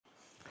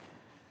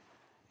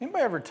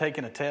Anybody ever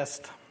taken a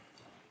test?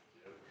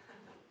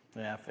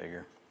 Yeah, I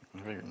figure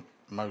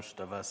most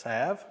of us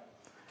have.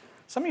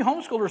 Some of you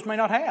homeschoolers may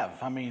not have.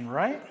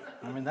 Right?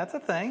 That's a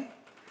thing.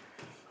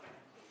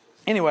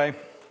 Anyway,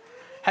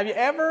 have you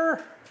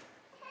ever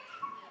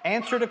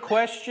answered a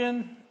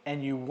question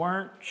and you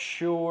weren't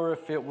sure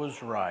if it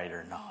was right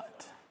or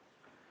not?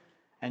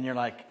 And you're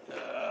like,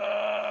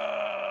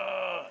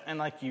 and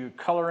like you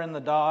color in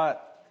the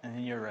dot and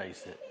then you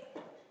erase it.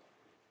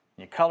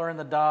 You color in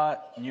the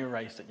dot and you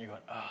erase it and you're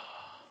going,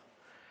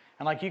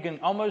 And like you can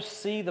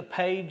almost see the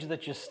page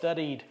that you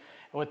studied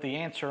with the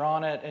answer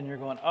on it and you're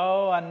going,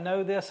 I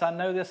know this, I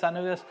know this, I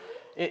know this.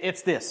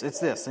 It's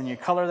this. And you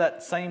color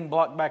that same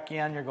block back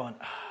in, you're going,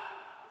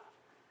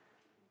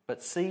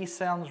 But C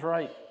sounds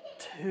right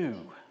too.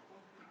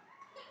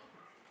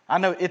 I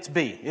know it's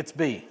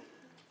B.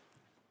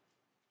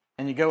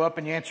 And you go up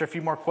and you answer a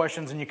few more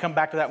questions and you come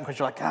back to that one because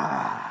you're like,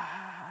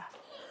 I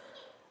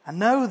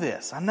know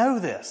this.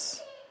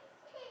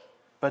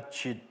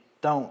 But you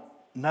don't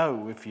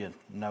know if you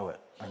know it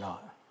or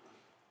not.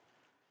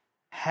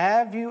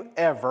 Have you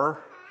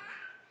ever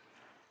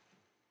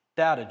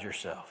doubted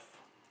yourself?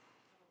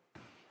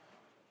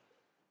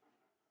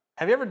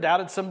 Have you ever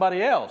doubted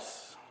somebody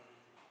else?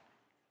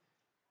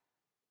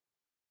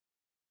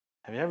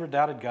 Have you ever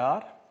doubted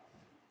God?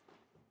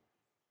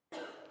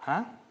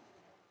 Huh?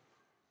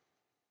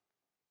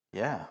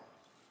 Yeah.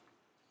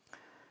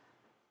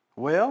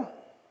 Well,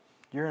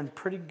 you're in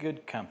pretty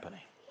good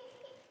company.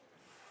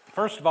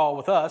 First of all,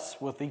 with us,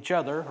 with each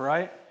other,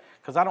 right?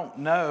 Because I don't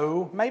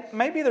know.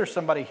 Maybe there's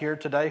somebody here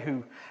today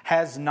who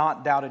has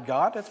not doubted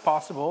God. It's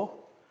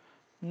possible.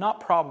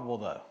 Not probable,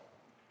 though.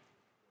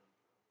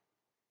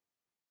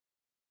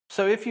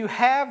 So if you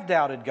have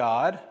doubted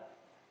God,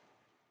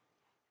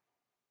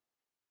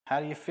 how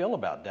do you feel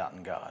about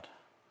doubting God?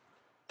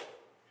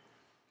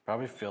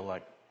 Probably feel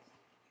like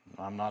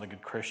I'm not a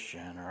good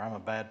Christian, or I'm a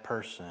bad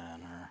person,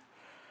 or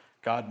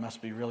God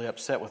must be really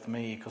upset with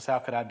me because how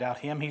could I doubt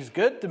Him? He's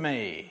good to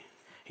me.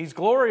 He's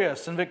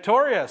glorious and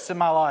victorious in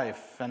my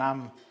life, and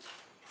I'm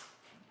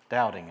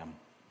doubting Him.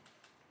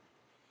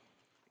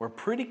 We're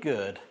pretty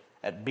good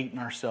at beating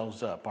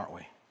ourselves up, aren't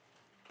we?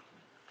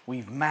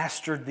 We've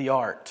mastered the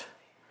art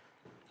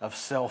of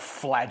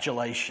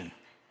self-flagellation.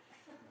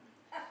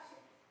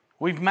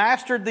 We've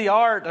mastered the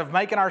art of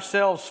making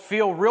ourselves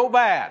feel real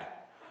bad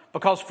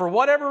because for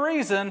whatever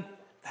reason,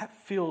 that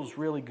feels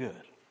really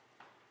good.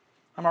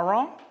 Am I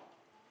wrong?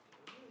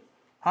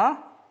 Huh?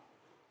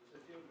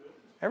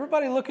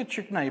 Everybody look at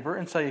your neighbor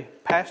and say,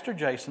 Pastor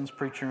Jason's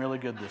preaching really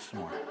good this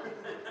morning.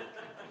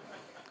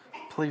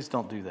 Please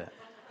don't do that.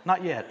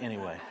 Not yet,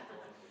 anyway.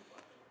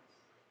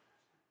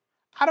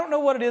 I don't know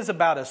what it is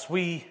about us.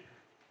 We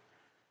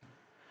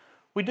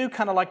do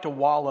kind of like to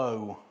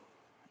wallow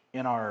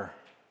in our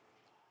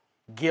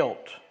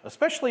guilt,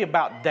 especially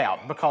about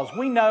doubt, because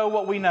we know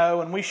what we know,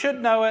 and we should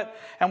know it,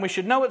 and we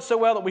should know it so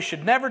well that we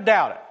should never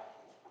doubt it.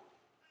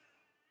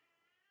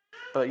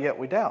 But yet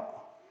we doubt.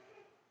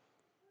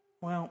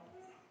 Well,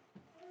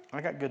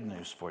 I got good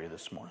news for you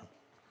this morning.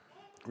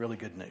 Really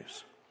good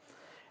news.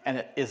 And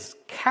it is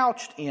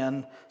couched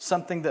in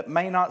something that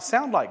may not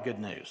sound like good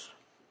news.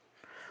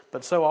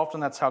 But so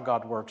often that's how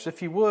God works.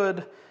 If you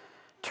would,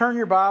 turn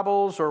your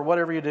Bibles or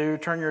whatever you do,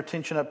 turn your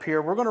attention up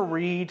here. We're going to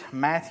read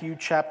Matthew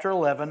chapter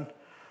 11,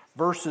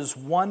 verses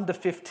 1 to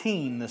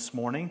 15 this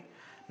morning.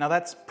 Now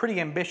that's pretty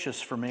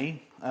ambitious for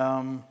me.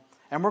 And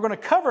we're going to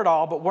cover it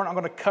all, but we're not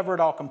going to cover it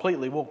all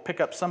completely. We'll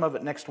pick up some of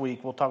it next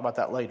week. We'll talk about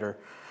that later.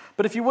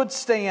 But if you would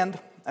stand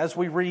as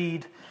we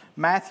read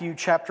Matthew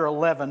chapter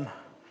 11,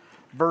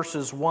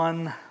 verses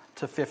 1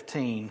 to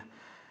 15,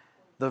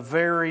 the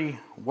very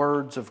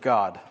words of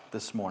God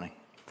this morning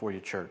for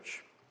you,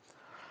 church.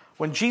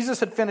 When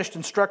Jesus had finished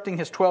instructing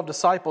his 12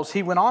 disciples,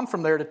 he went on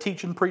from there to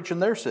teach and preach in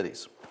their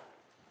cities.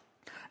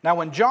 Now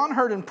when John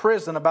heard in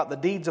prison about the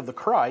deeds of the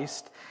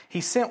Christ,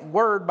 he sent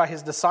word by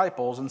his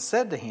disciples and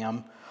said to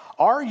him,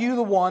 "Are you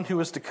the one who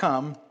is to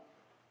come,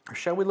 or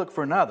shall we look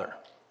for another?"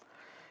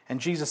 And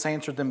Jesus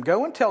answered them,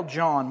 "Go and tell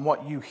John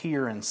what you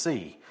hear and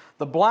see.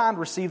 The blind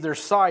receive their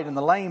sight, and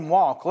the lame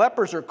walk.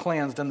 Lepers are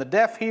cleansed, and the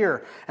deaf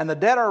hear, and the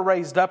dead are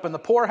raised up, and the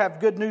poor have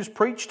good news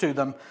preached to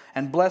them.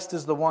 And blessed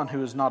is the one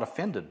who is not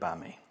offended by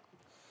me."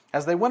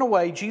 As they went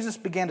away, Jesus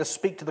began to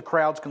speak to the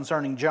crowds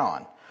concerning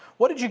John.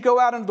 "What did you go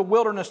out into the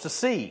wilderness to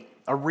see?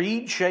 A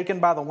reed shaken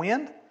by the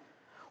wind?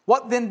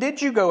 What then did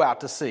you go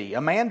out to see?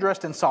 A man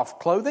dressed in soft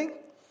clothing?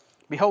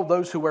 Behold,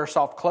 those who wear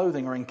soft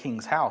clothing are in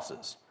kings'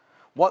 houses.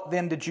 What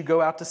then did you go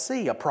out to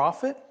see? A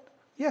prophet?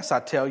 Yes, I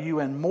tell you,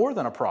 and more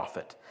than a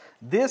prophet.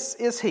 This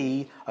is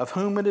he of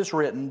whom it is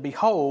written,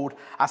 'Behold,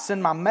 I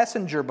send my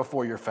messenger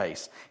before your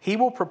face. He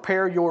will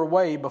prepare your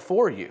way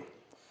before you.'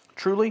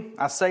 Truly,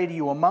 I say to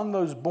you, among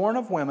those born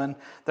of women,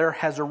 there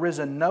has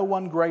arisen no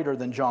one greater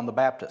than John the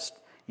Baptist.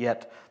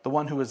 Yet the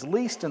one who is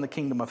least in the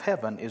kingdom of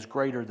heaven is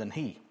greater than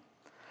he.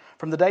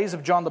 From the days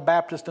of John the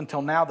Baptist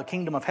until now, the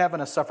kingdom of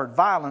heaven has suffered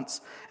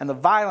violence, and the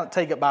violent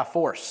take it by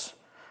force.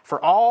 For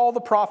all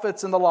the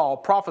prophets in the law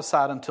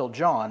prophesied until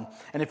John,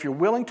 and if you're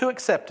willing to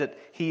accept it,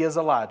 he is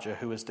Elijah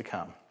who is to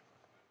come."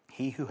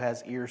 He who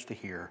has ears to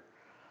hear,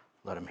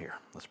 let him hear.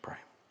 Let's pray.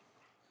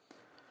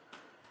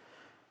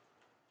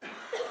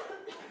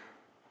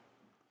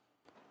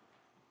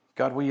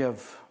 God, we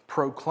have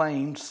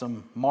proclaimed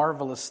some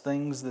marvelous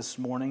things this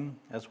morning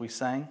as we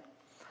sang.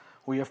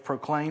 We have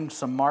proclaimed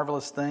some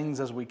marvelous things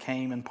as we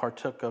came and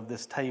partook of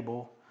this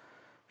table,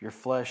 your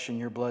flesh and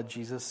your blood,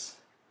 Jesus.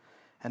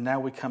 And now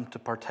we come to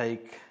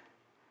partake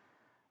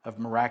of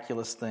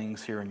miraculous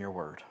things here in your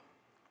word.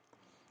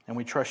 And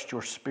we trust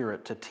your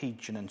Spirit to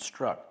teach and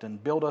instruct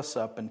and build us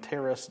up and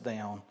tear us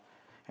down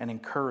and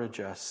encourage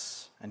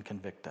us and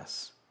convict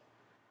us.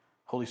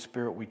 Holy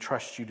Spirit, we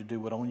trust you to do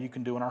what only you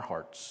can do in our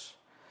hearts.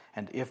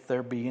 And if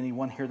there be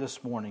anyone here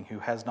this morning who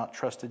has not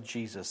trusted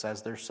Jesus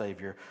as their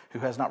Savior, who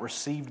has not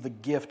received the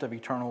gift of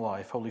eternal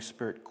life, Holy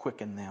Spirit,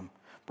 quicken them,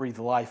 breathe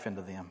life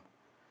into them,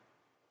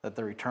 that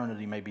their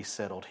eternity may be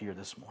settled here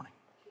this morning.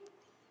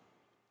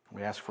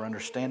 We ask for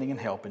understanding and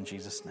help in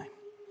Jesus' name.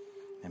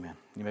 Amen.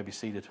 You may be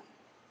seated.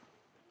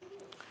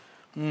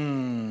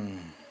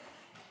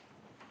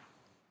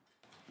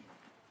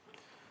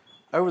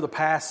 Over the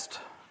past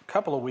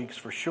couple of weeks,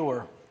 for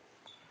sure,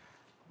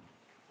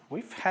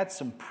 we've had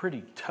some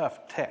pretty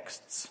tough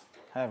texts,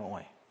 haven't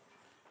we?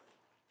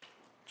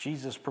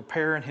 Jesus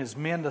preparing his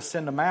men to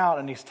send them out,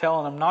 and he's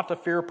telling them not to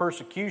fear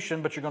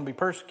persecution, but you're going to be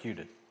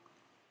persecuted.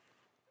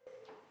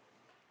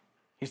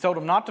 He's told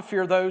them not to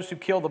fear those who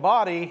kill the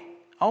body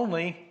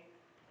only,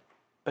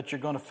 but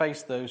you're going to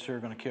face those who are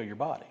going to kill your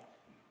body.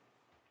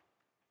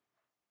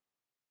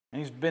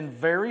 And he's been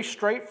very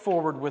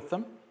straightforward with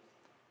them.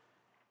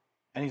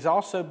 And he's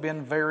also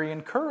been very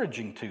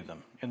encouraging to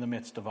them in the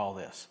midst of all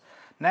this.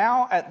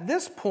 Now, at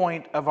this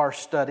point of our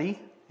study,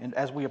 and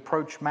as we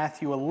approach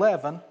Matthew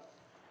 11,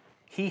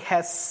 he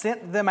has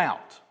sent them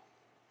out.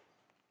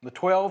 The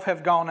 12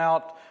 have gone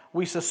out,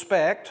 we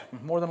suspect,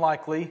 more than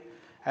likely,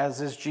 as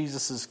is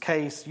Jesus'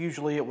 case.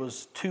 Usually it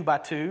was 2 by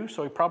 2,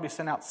 so he probably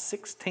sent out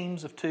 6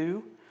 teams of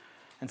 2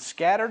 and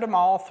scattered them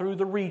all through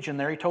the region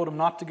there. He told them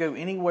not to go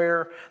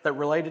anywhere that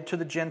related to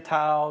the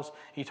Gentiles.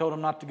 He told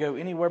them not to go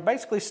anywhere.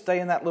 Basically stay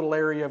in that little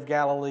area of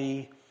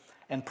Galilee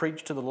and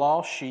preach to the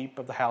lost sheep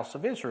of the house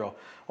of Israel.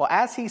 Well,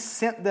 as he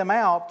sent them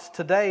out,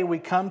 today we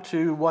come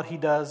to what he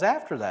does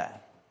after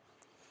that.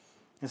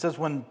 It says,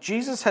 when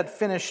Jesus had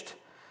finished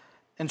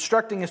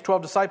instructing his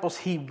 12 disciples,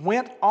 he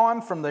went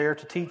on from there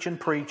to teach and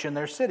preach in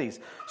their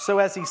cities. So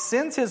as he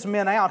sends his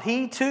men out,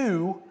 he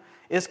too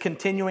is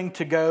continuing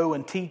to go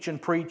and teach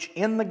and preach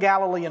in the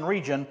Galilean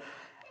region,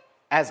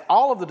 as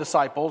all of the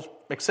disciples,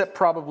 except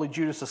probably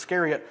Judas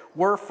Iscariot,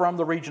 were from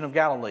the region of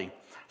Galilee.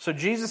 So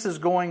Jesus is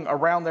going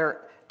around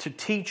there to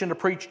teach and to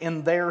preach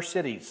in their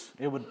cities.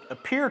 It would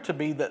appear to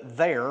be that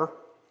there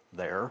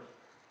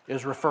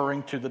is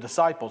referring to the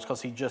disciples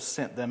because he just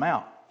sent them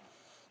out.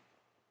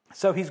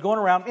 So he's going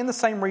around in the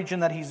same region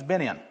that he's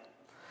been in.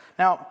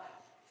 Now,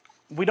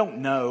 we don't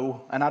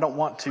know, and I don't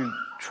want to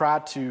try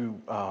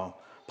to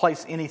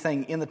place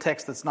anything in the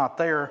text that's not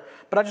there,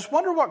 but I just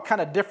wonder what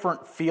kind of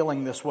different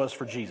feeling this was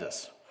for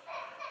Jesus,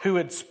 who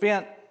had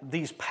spent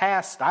these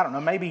past,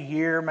 maybe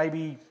year,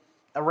 maybe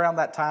around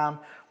that time,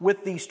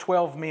 with these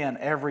 12 men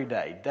every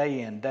day,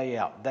 day in, day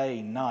out,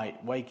 day,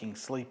 night, waking,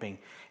 sleeping,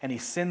 and he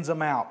sends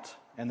them out,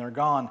 and they're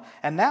gone.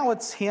 And now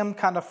it's him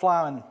kind of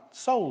flying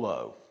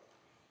solo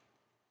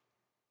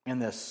in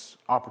this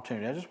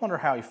opportunity. I just wonder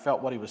how he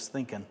felt, what he was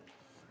thinking.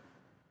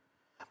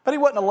 But he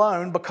wasn't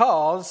alone,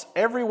 because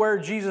everywhere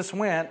Jesus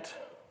went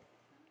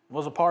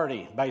was a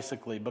party,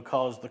 basically,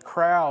 because the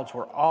crowds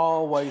were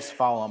always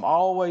following him,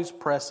 always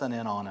pressing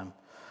in on him,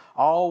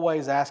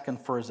 always asking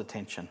for his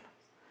attention.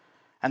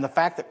 And the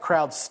fact that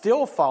crowds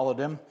still followed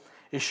him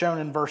is shown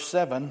in verse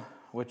 7,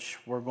 which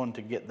we're going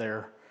to get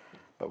there,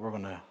 but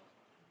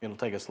it'll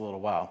take us a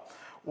little while.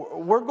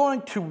 We're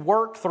going to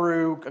work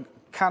through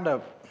kind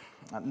of,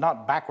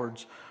 not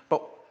backwards,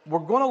 but we're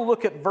going to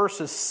look at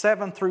verses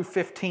 7 through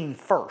 15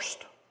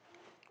 first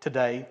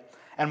today,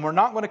 and we're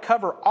not going to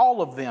cover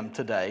all of them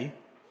today.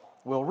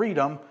 We'll read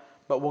them,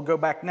 but we'll go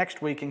back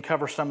next week and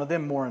cover some of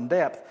them more in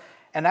depth.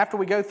 And after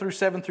we go through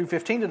 7 through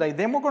 15 today,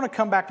 then we're going to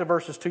come back to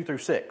verses 2 through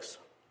 6.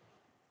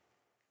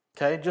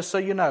 Okay, just so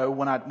you know,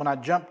 when I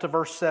jump to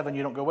verse 7,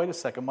 you don't go, wait a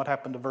second, what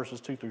happened to verses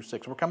 2 through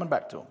 6? We're coming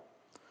back to them.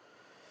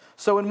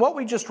 So in what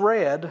we just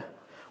read,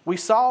 we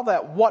saw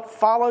that what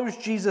follows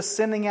Jesus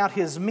sending out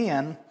his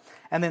men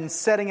and then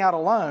setting out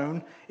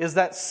alone is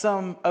that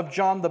some of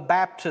John the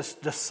Baptist's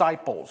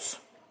disciples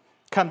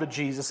come to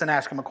Jesus and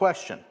ask him a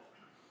question.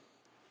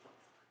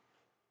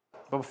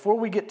 But before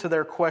we get to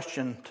their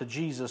question to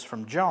Jesus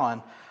from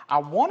John, I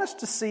want us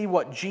to see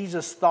what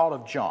Jesus thought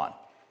of John,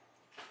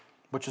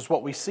 which is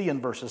what we see in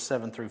verses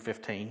 7 through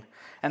 15,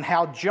 and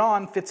how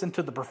John fits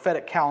into the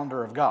prophetic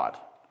calendar of God.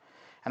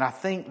 And I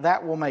think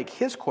that will make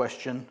his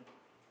question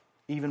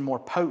even more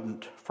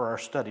potent for our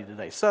study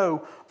today.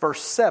 So,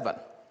 verse 7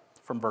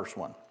 from verse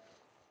 1.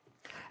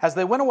 As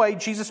they went away,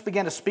 Jesus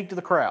began to speak to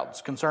the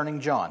crowds concerning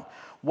John.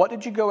 What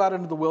did you go out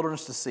into the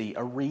wilderness to see?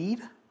 A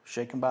reed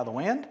shaken by the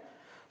wind?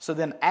 So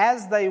then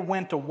as they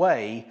went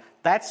away,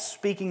 that's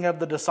speaking of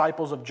the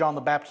disciples of John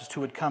the Baptist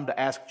who had come to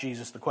ask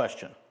Jesus the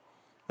question.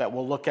 that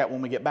we'll look at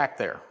when we get back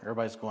there.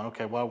 Everybody's going,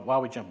 okay, well, why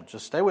are we jumping?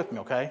 Just stay with me,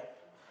 okay?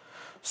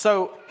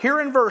 So here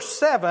in verse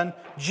 7,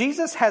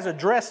 Jesus has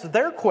addressed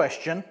their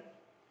question,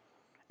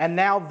 and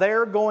now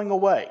they're going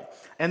away.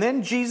 And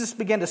then Jesus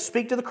began to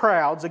speak to the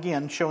crowds,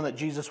 again, showing that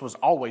Jesus was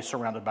always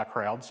surrounded by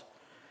crowds.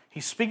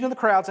 He's speaking to the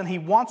crowds, and he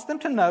wants them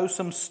to know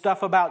some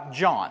stuff about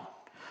John.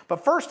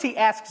 But first, he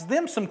asks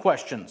them some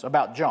questions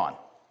about John,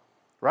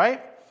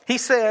 right? He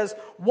says,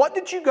 what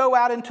did you go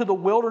out into the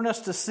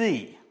wilderness to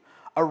see?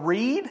 A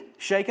reed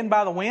shaken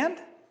by the wind?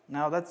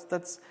 No,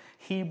 that's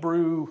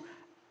Hebrew,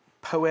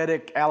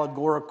 poetic,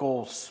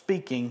 allegorical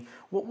speaking.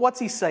 What's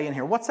he saying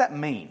here? What's that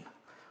mean?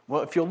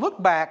 Well, if you'll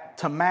look back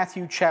to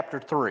Matthew chapter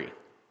 3,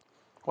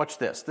 watch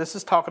this. This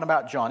is talking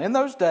about John. In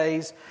those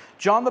days,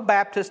 John the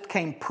Baptist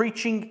came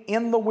preaching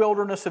in the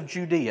wilderness of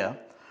Judea,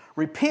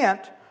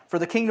 repent, for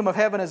the kingdom of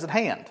heaven is at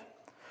hand.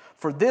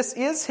 For this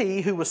is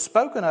he who was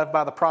spoken of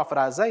by the prophet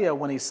Isaiah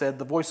when he said,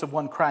 the voice of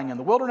one crying in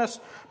the wilderness,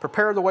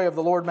 prepare the way of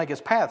the Lord, make his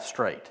path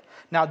straight.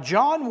 Now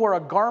John wore a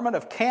garment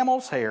of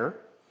camel's hair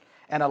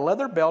and a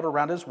leather belt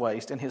around his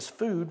waist, and his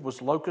food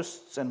was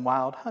locusts and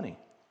wild honey.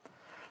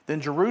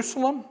 Then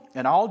Jerusalem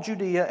and all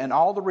Judea and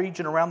all the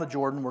region around the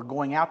Jordan were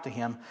going out to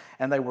him,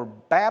 and they were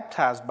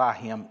baptized by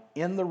him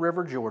in the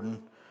river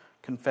Jordan,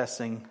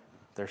 confessing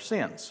their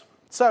sins.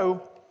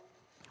 So,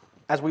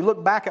 as we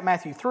look back at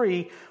Matthew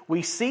 3,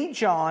 we see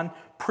John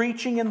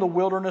preaching in the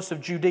wilderness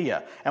of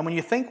Judea. And when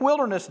you think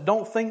wilderness,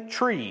 don't think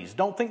trees,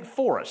 don't think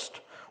forest.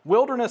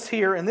 Wilderness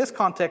here in this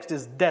context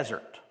is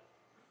desert.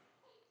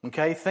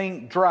 Okay,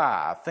 think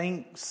dry,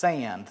 think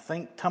sand,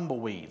 think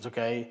tumbleweeds,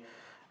 okay?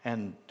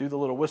 And do the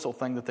little whistle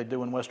thing that they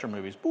do in Western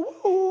movies.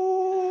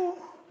 Boo-hoo.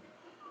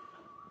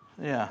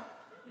 Yeah.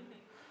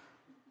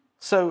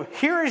 So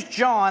here is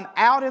John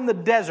out in the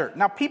desert.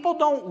 Now, people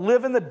don't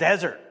live in the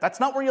desert. That's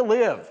not where you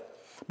live.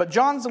 But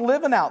John's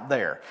living out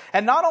there.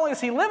 And not only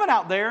is he living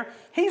out there,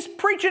 he's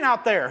preaching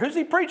out there. Who's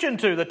he preaching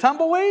to? The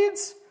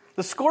tumbleweeds?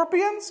 The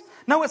scorpions?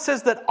 No, it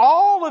says that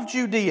all of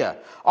Judea,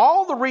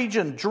 all the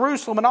region,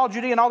 Jerusalem and all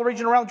Judea and all the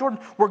region around Jordan,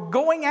 were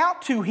going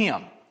out to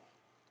him.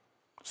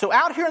 So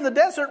out here in the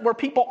desert where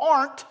people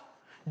aren't,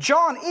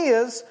 John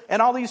is,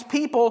 and all these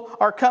people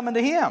are coming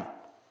to him.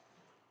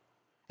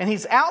 And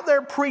he's out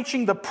there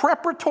preaching the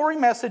preparatory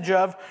message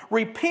of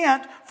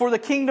repent, for the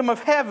kingdom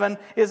of heaven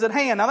is at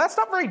hand. Now that's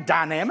not very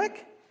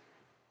dynamic.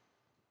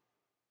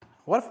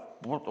 What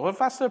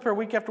if I stood up here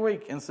week after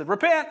week and said,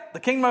 repent, the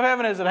kingdom of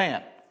heaven is at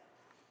hand?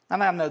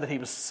 And I know that he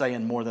was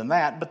saying more than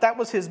that, but that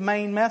was his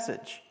main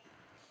message.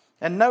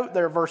 And note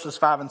there, verses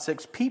 5 and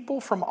 6, people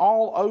from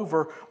all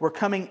over were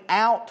coming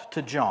out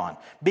to John,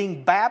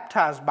 being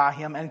baptized by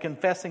him and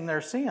confessing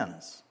their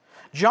sins.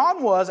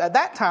 John was, at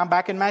that time,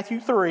 back in Matthew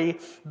 3,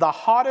 the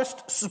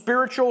hottest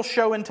spiritual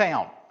show in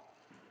town.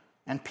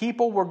 And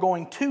people were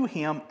going to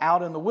him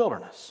out in the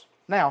wilderness.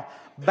 Now,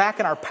 back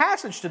in our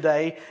passage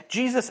today,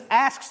 Jesus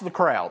asks the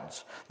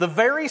crowds, the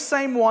very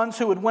same ones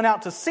who had went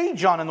out to see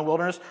John in the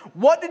wilderness,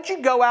 what did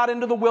you go out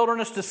into the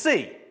wilderness to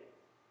see?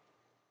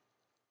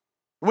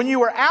 When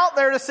you were out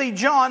there to see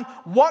John,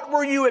 what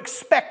were you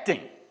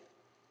expecting?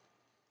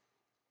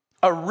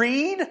 A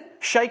reed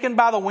shaken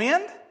by the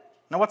wind?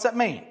 Now, what's that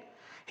mean?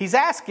 He's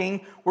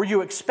asking, were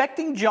you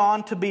expecting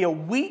John to be a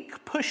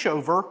weak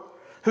pushover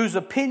whose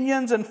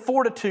opinions and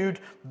fortitude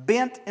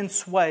bent and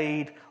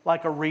swayed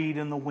like a reed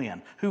in the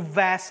wind, who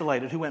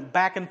vacillated, who went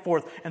back and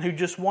forth, and who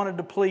just wanted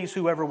to please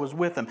whoever was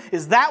with him?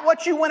 Is that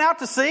what you went out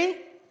to see?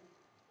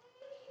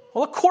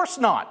 Well, of course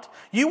not.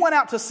 You went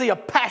out to see a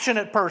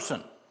passionate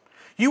person.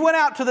 You went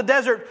out to the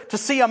desert to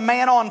see a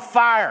man on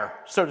fire,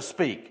 so to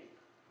speak,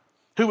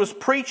 who was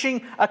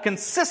preaching a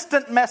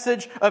consistent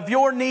message of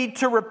your need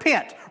to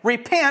repent.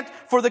 Repent,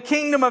 for the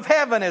kingdom of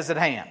heaven is at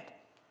hand.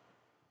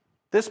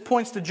 This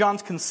points to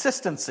John's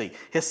consistency,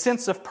 his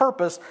sense of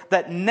purpose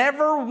that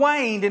never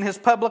waned in his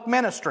public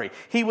ministry.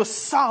 He was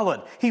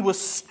solid, he was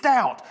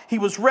stout, he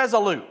was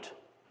resolute.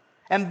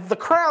 And the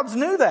crowds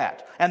knew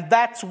that, and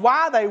that's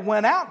why they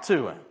went out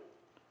to him.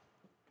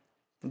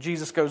 And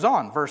Jesus goes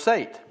on, verse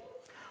 8.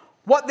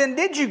 What then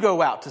did you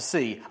go out to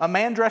see? A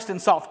man dressed in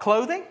soft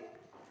clothing?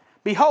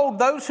 Behold,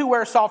 those who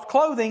wear soft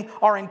clothing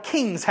are in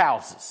kings'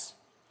 houses.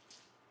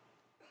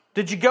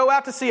 Did you go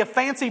out to see a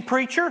fancy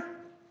preacher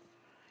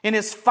in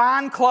his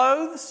fine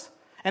clothes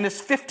and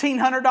his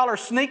 $1,500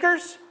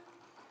 sneakers,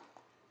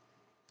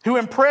 who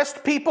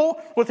impressed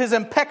people with his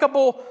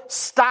impeccable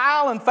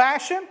style and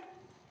fashion?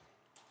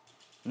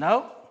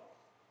 No.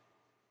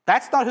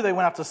 That's not who they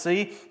went out to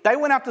see. They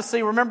went out to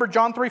see, remember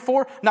John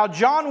 3:4? Now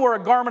John wore a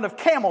garment of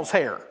camel's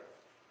hair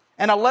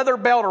and a leather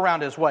belt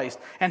around his waist,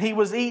 and he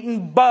was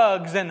eating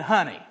bugs and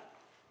honey.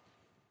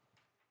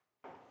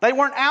 They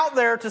weren't out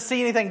there to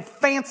see anything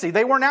fancy.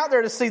 They weren't out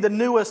there to see the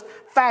newest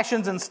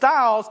fashions and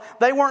styles.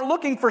 They weren't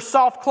looking for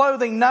soft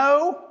clothing.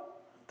 No,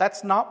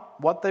 that's not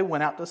what they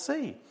went out to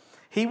see.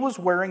 He was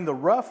wearing the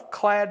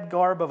rough-clad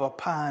garb of a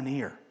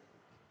pioneer.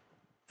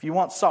 If you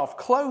want soft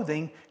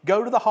clothing,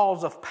 go to the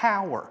halls of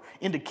power,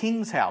 into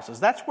kings' houses.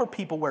 That's where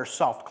people wear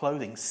soft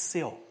clothing,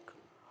 silk.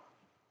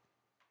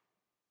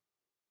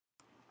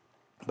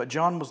 But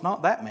John was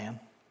not that man.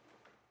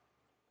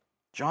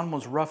 John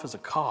was rough as a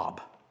cob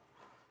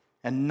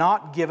and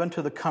not given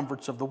to the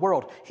comforts of the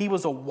world. He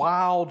was a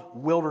wild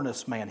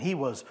wilderness man. He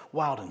was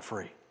wild and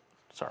free.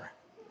 Sorry.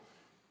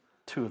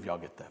 2 of y'all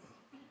get that.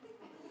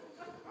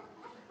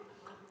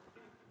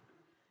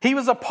 He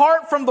was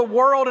apart from the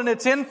world and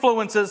its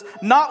influences,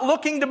 not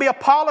looking to be a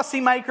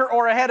policymaker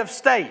or a head of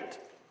state.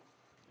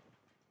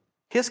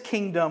 His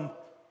kingdom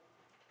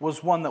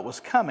was one that was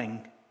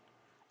coming,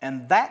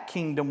 and that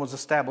kingdom was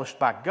established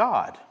by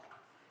God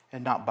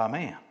and not by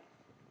man.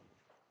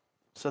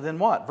 So then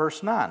what?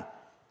 Verse 9.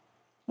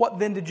 What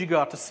then did you go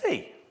out to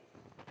see?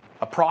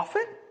 A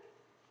prophet?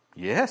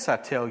 Yes, I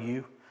tell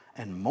you,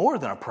 and more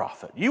than a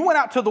prophet. You went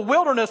out to the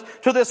wilderness,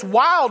 to this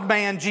wild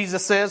man,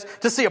 Jesus says,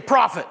 to see a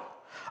prophet.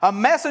 A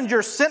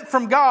messenger sent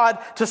from God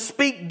to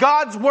speak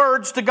God's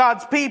words to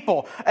God's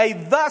people. A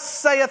thus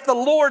saith the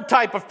Lord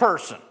type of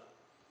person.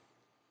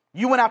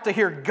 You went out to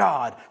hear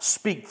God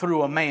speak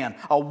through a man,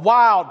 a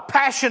wild,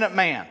 passionate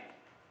man.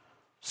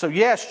 So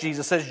yes,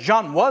 Jesus says,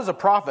 John was a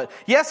prophet.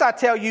 Yes, I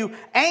tell you,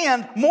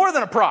 and more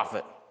than a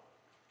prophet.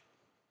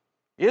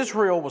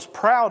 Israel was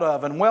proud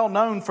of and well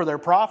known for their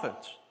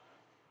prophets.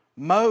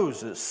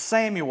 Moses,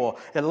 Samuel,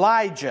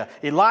 Elijah,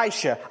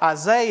 Elisha,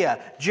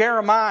 Isaiah,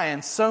 Jeremiah,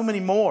 and so many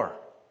more.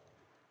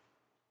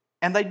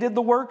 And they did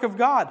the work of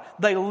God.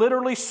 They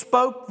literally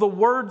spoke the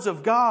words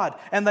of God.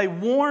 And they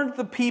warned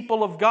the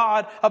people of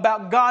God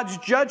about God's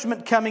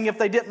judgment coming if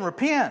they didn't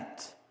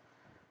repent.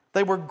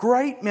 They were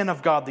great men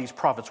of God, these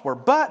prophets were.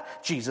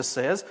 But, Jesus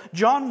says,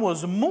 John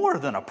was more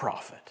than a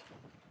prophet.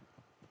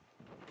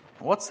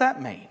 What's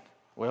that mean?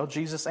 Well,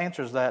 Jesus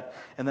answers that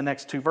in the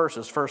next 2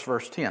 verses. First,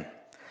 verse 10.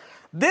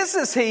 This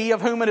is he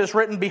of whom it is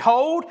written,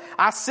 Behold,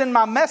 I send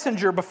my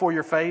messenger before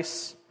your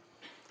face,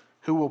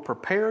 who will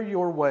prepare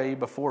your way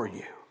before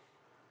you.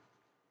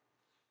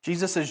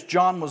 Jesus says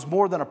John was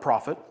more than a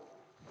prophet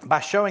by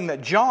showing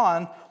that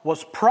John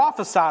was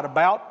prophesied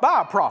about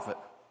by a prophet.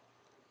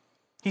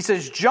 He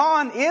says,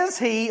 John is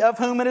he of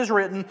whom it is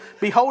written,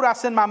 Behold, I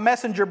send my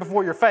messenger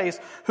before your face,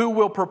 who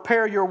will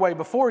prepare your way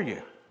before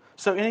you.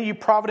 So any of you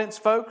Providence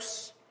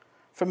folks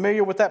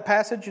familiar with that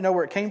passage? You know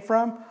where it came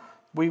from?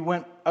 We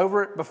went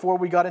over it before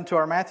we got into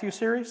our Matthew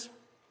series.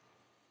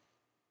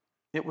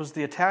 It was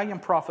the Italian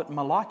prophet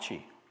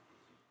Malachi.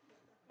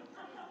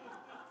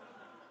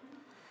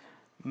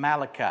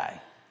 Malachi.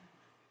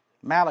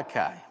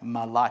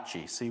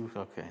 See,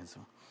 okay.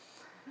 So.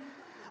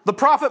 The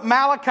prophet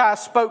Malachi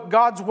spoke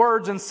God's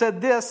words and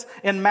said this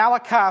in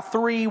Malachi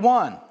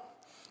 3:1.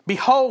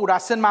 Behold, I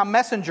send my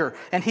messenger,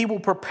 and he will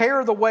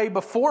prepare the way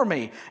before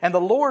me. And the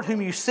Lord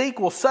whom you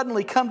seek will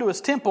suddenly come to his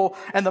temple,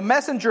 and the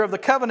messenger of the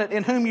covenant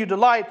in whom you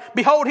delight,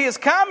 behold, he is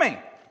coming,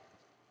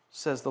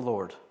 says the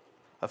Lord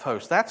of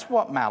hosts. That's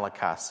what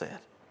Malachi said.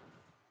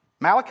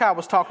 Malachi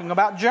was talking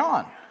about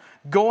John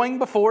going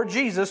before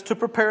Jesus to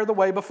prepare the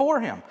way before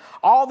him.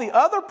 All the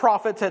other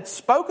prophets had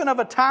spoken of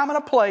a time and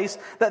a place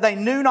that they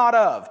knew not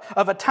of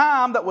a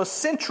time that was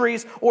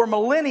centuries or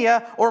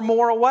millennia or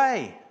more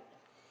away.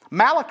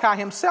 Malachi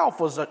himself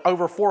was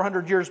over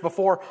 400 years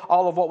before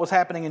all of what was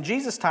happening in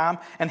Jesus' time,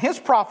 and his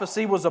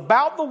prophecy was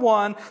about the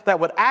one that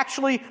would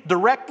actually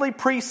directly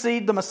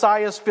precede the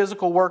Messiah's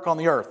physical work on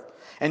the earth.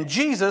 And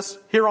Jesus,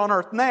 here on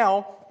earth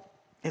now,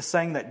 is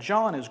saying that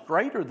John is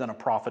greater than a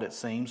prophet, it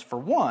seems, for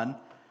one,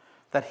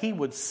 that he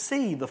would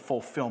see the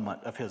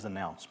fulfillment of his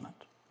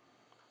announcement.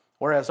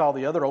 Whereas all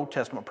the other Old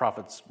Testament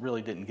prophets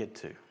really didn't get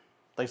to.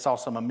 They saw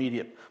some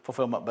immediate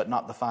fulfillment, but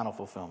not the final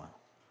fulfillment.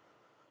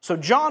 So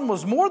John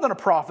was more than a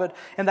prophet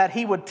in that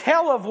he would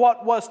tell of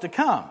what was to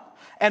come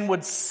and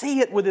would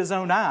see it with his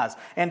own eyes.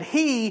 And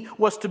he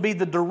was to be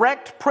the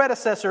direct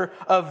predecessor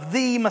of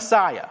the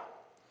Messiah.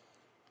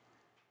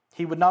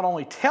 He would not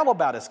only tell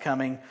about his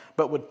coming,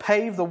 but would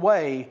pave the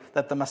way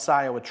that the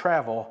Messiah would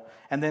travel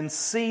and then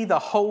see the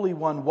Holy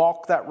One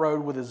walk that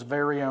road with his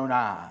very own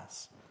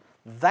eyes.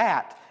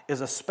 That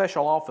is a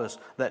special office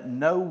that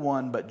no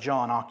one but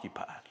John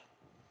occupied.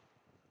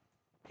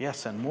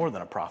 Yes, and more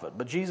than a prophet.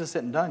 But Jesus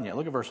isn't done yet.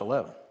 Look at verse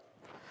 11.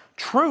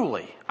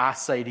 Truly, I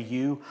say to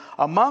you,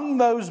 among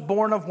those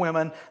born of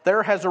women,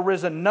 there has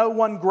arisen no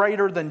one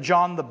greater than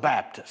John the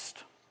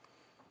Baptist.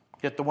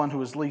 Yet the one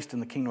who is least in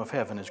the kingdom of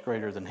heaven is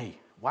greater than he.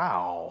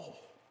 Wow.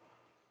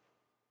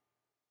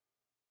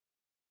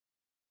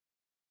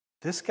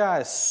 This guy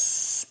is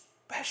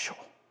special.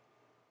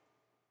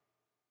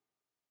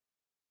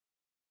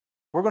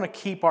 We're going to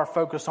keep our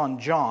focus on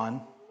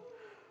John.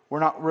 We're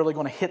not really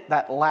going to hit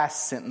that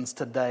last sentence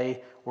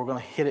today. We're going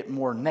to hit it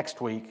more next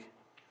week.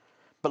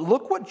 But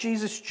look what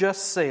Jesus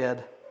just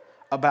said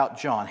about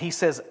John. He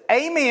says,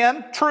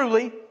 Amen,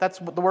 truly. That's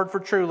the word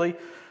for truly.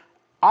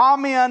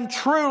 Amen,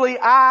 truly,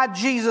 I,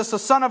 Jesus, the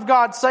Son of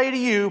God, say to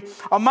you,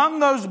 among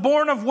those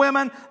born of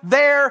women,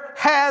 there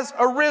has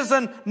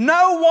arisen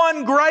no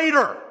one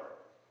greater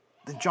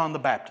than John the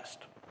Baptist.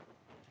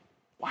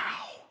 Wow.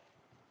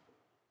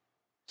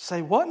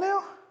 Say what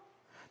now?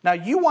 Now,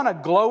 you want a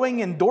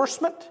glowing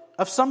endorsement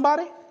of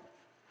somebody?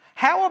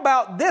 How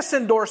about this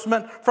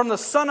endorsement from the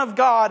Son of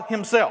God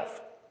himself?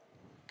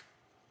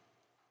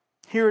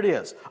 Here it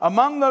is.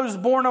 Among those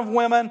born of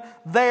women,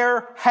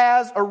 there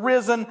has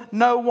arisen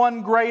no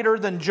one greater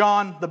than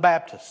John the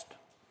Baptist.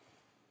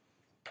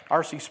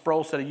 R.C.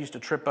 Sproul said he used to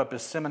trip up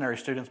his seminary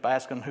students by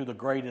asking them who the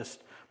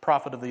greatest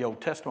prophet of the Old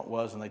Testament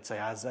was, and they'd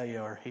say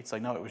Isaiah, or he'd say,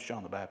 no, it was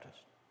John the Baptist.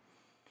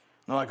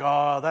 And they're like,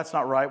 oh, that's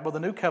not right. Well, the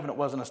new covenant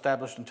wasn't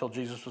established until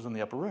Jesus was in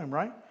the upper room,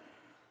 right?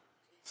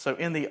 So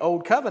in the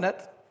Old Covenant,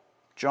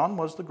 John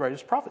was the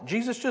greatest prophet.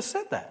 Jesus just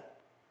said that.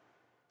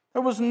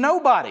 There was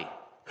nobody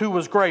who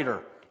was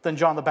greater than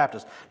John the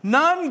Baptist.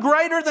 None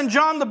greater than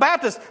John the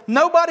Baptist.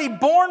 Nobody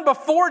born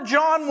before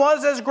John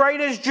was as great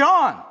as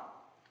John.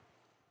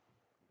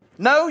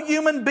 No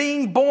human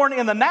being born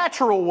in the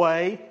natural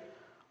way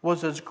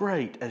was as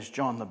great as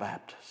John the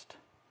Baptist.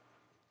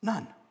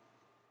 None.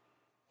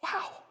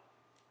 Wow.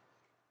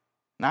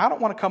 Now, I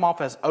don't want to come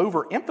off as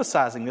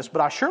overemphasizing this,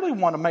 but I surely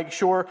want to make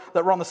sure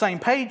that we're on the same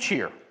page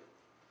here.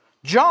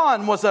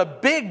 John was a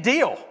big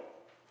deal,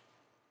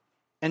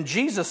 and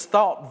Jesus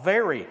thought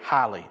very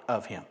highly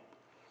of him.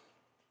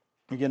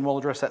 Again, we'll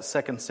address that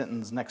second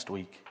sentence next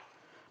week.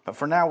 But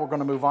for now, we're going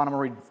to move on. I'm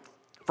going to read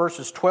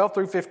verses 12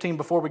 through 15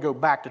 before we go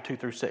back to 2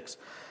 through 6.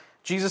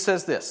 Jesus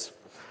says this,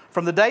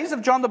 "From the days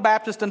of John the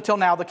Baptist until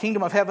now, the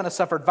kingdom of heaven has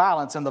suffered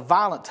violence, and the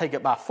violent take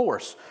it by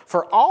force.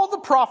 For all the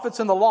prophets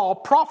in the law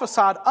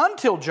prophesied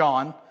until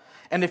John,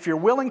 and if you're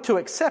willing to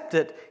accept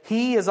it,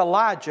 he is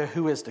Elijah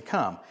who is to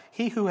come.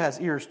 He who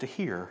has ears to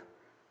hear,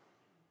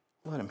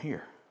 let him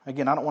hear."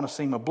 Again, I don't want to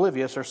seem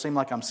oblivious or seem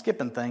like I'm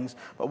skipping things,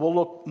 but we'll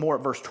look more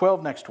at verse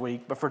 12 next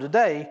week. But for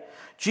today,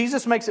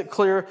 Jesus makes it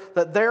clear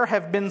that there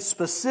have been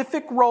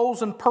specific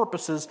roles and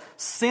purposes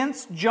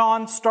since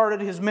John started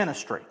his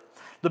ministry.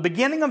 The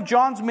beginning of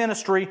John's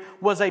ministry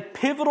was a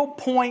pivotal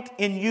point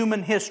in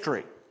human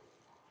history.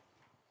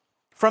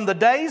 From the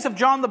days of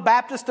John the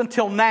Baptist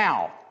until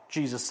now,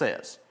 Jesus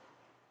says.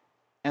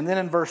 And then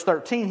in verse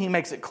 13, he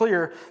makes it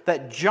clear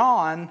that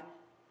John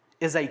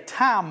is a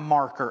time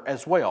marker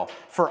as well.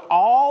 For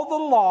all the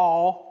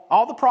law,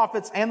 all the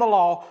prophets and the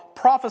law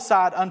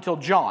prophesied until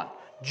John.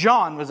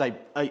 John was a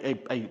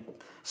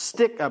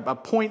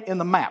point in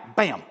the map.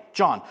 Bam,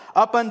 John.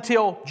 Up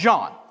until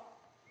John.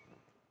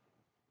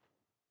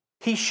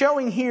 He's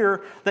showing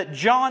here that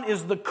John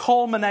is the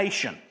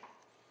culmination.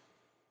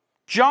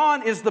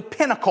 John is the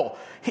pinnacle.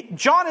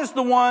 John is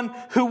the one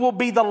who will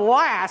be the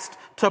last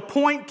to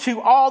point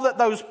to all that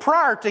those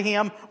prior to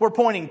him were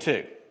pointing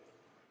to.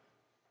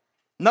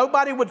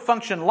 Nobody would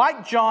function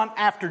like John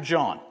after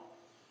John.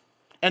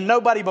 And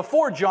nobody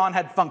before John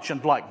had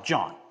functioned like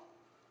John.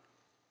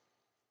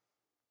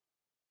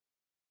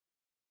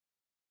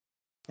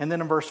 And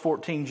then in verse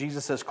 14,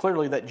 Jesus says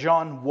clearly that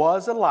John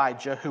was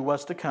Elijah who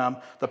was to come,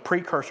 the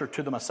precursor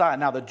to the Messiah.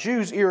 Now the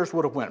Jews' ears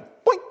would have went,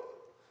 boing.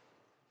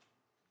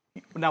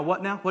 Now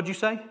what now? What'd you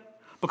say?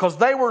 Because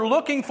they were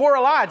looking for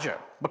Elijah.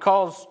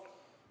 Because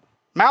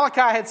Malachi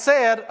had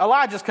said,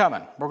 Elijah's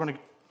coming. We're going to,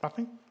 I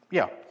think,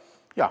 yeah.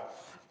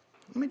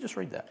 Let me just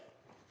read that.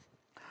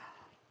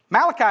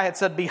 Malachi had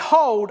said,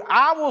 "Behold,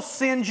 I will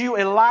send you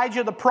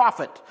Elijah the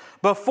prophet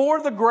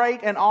before the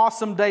great and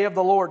awesome day of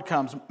the Lord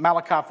comes."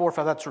 Malachi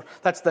 4:5.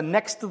 That's the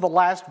next to the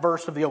last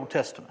verse of the Old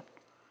Testament.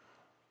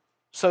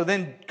 So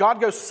then God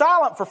goes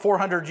silent for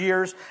 400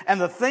 years, and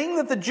the thing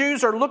that the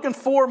Jews are looking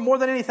for more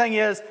than anything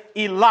is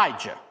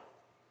Elijah.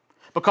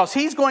 Because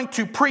he's going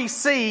to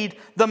precede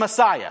the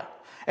Messiah.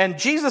 And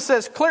Jesus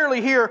says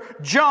clearly here,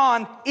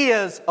 John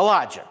is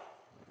Elijah.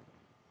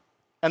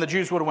 And the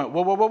Jews would have went,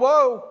 whoa, whoa, whoa,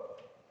 whoa.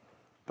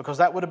 Because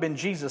that would have been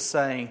Jesus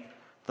saying,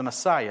 the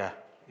Messiah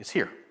is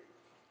here.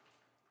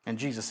 And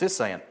Jesus is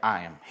saying,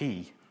 I am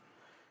he.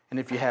 And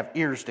if you have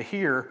ears to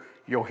hear,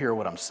 you'll hear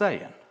what I'm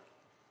saying.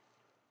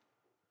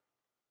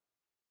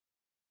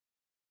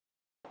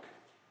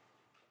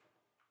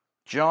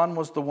 John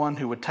was the one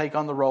who would take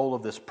on the role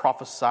of this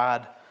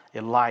prophesied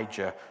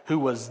Elijah, who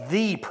was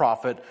the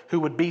prophet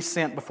who would be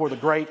sent before the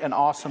great and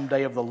awesome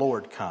day of the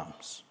Lord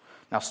comes.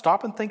 Now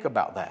stop and think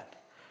about that.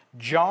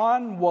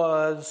 John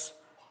was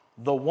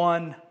the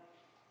one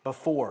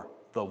before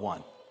the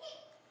one.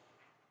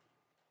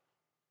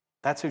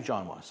 That's who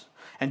John was.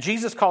 And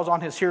Jesus calls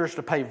on his hearers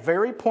to pay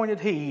very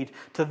pointed heed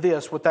to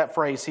this with that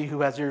phrase, "He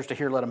who has ears to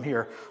hear, let him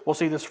hear." We'll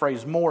see this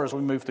phrase more as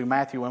we move through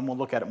Matthew, and we'll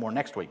look at it more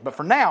next week. But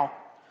for now,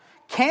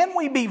 can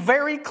we be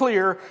very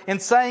clear in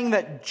saying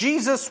that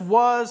Jesus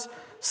was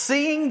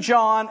seeing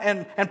John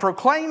and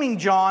proclaiming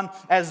John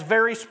as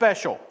very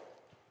special?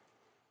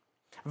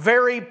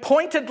 Very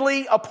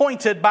pointedly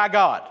appointed by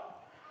God.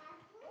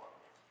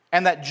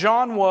 And that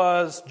John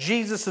was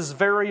Jesus'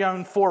 very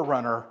own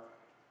forerunner,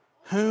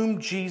 whom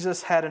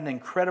Jesus had an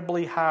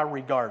incredibly high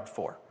regard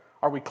for.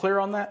 Are we clear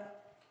on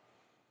that?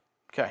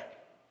 Okay.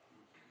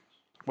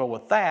 Well,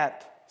 with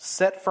that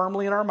set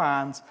firmly in our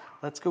minds,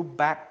 let's go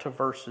back to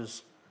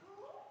verses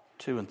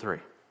 2 and 3.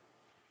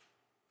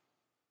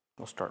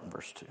 We'll start in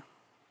verse 2.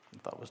 I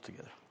thought it was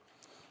together.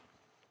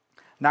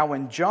 "Now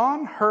when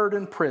John heard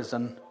in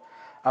prison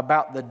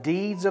about the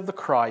deeds of the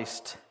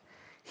Christ,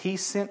 he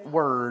sent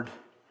word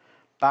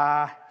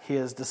by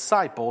his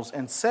disciples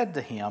and said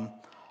to him,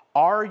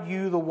 'Are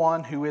you the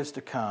one who is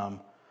to come,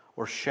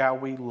 or shall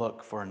we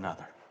look for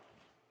another?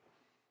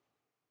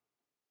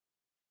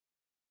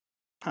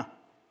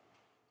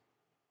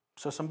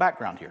 So some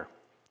background here.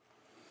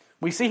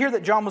 We see here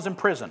that John was in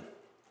prison.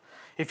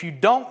 If you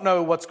don't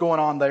know what's going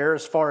on there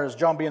as far as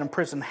John being in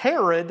prison,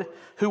 Herod,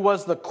 who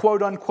was the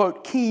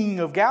quote-unquote king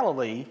of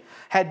Galilee,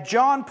 had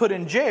John put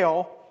in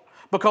jail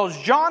because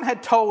John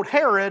had told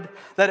Herod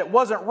that it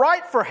wasn't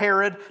right for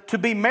Herod to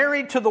be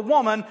married to the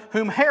woman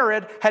whom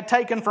Herod had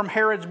taken from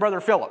Herod's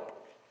brother Philip.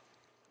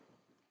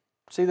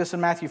 See this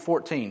in Matthew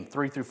 14,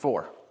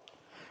 3-4.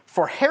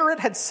 For Herod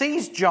had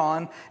seized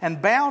John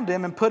and bound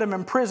him and put him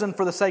in prison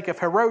for the sake of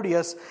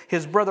Herodias,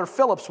 his brother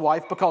Philip's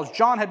wife, because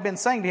John had been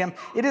saying to him,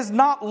 "It is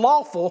not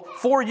lawful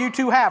for you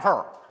to have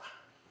her."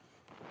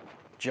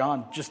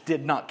 John just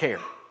did not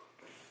care.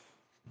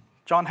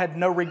 John had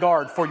no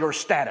regard for your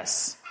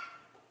status,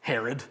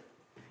 Herod.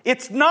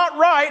 It's not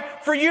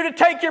right for you to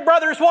take your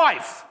brother's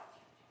wife,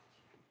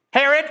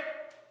 Herod.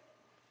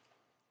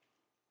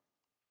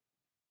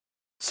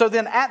 So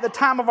then at the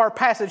time of our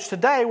passage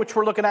today, which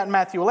we're looking at in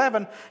Matthew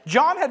 11,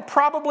 John had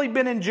probably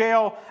been in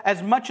jail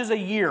as much as a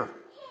year.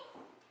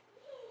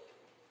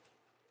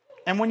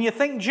 And when you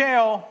think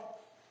jail,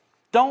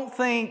 don't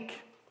think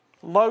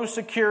low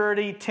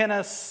security,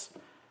 tennis,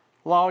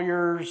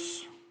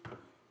 lawyers,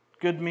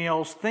 good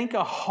meals. Think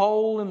a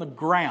hole in the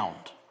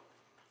ground.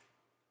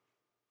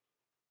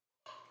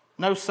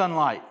 No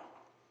sunlight.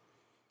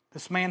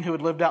 This man who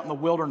had lived out in the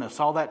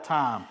wilderness all that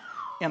time,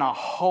 in a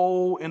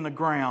hole in the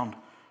ground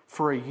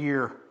for a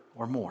year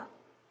or more.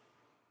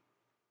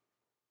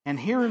 And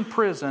here in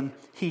prison,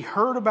 he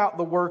heard about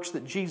the works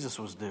that Jesus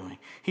was doing.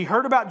 He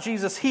heard about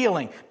Jesus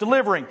healing,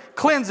 delivering,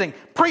 cleansing,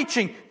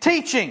 preaching,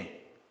 teaching.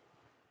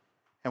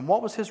 And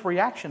what was his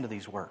reaction to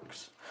these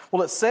works?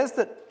 Well, it says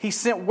that he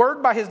sent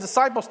word by his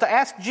disciples to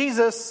ask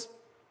Jesus,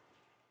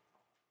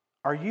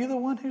 "Are you the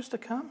one who's to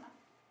come?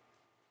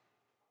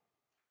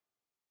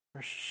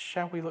 Or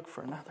shall we look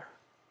for another?"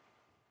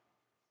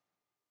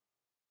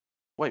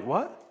 Wait,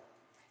 what?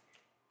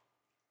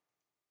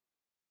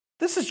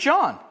 This is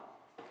John.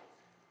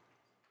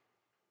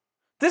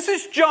 This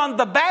is John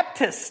the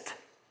Baptist.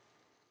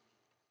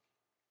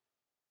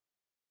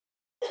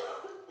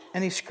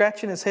 And he's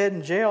scratching his head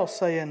in jail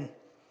saying,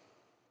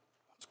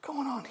 "What's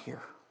going on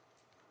here?"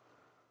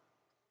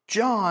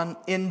 John,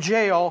 in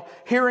jail,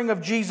 hearing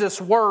of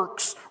Jesus'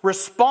 works,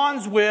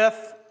 responds with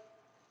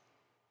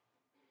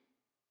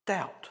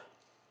doubt.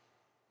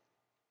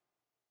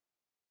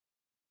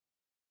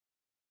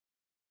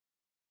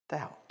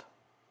 Doubt.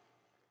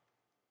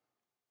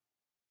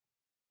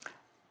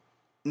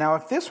 Now,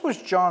 if this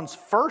was John's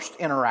first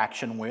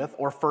interaction with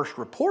or first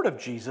report of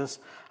Jesus,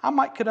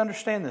 I could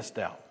understand this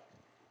doubt.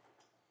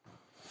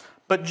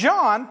 But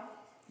John,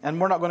 and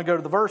we're not going to go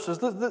to the verses,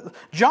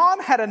 John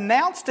had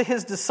announced to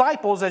his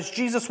disciples as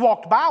Jesus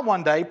walked by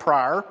one day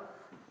prior,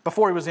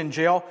 before he was in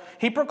jail,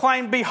 he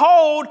proclaimed,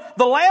 "Behold,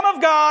 the Lamb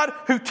of God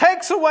who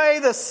takes away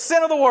the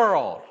sin of the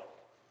world."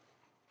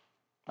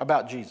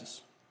 About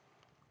Jesus.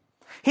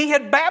 He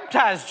had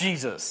baptized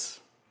Jesus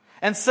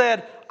and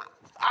said,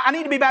 "I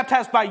need to be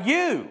baptized by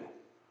you."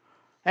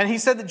 And he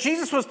said that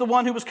Jesus was the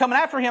one who was coming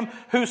after him,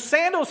 whose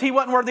sandals he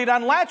wasn't worthy to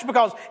unlatch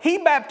because he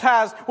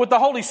baptized with the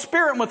Holy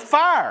Spirit and with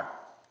fire.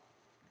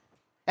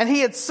 And he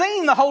had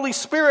seen the Holy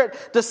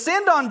Spirit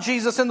descend on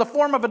Jesus in the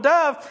form of a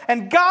dove,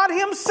 and God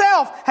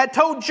himself had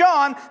told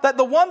John that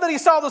the one that he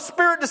saw the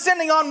Spirit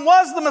descending on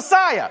was the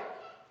Messiah.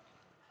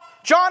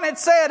 John had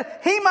said,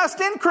 "He must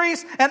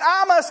increase and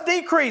I must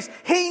decrease."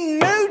 He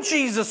knew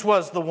Jesus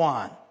was the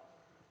one.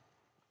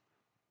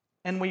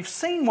 And we've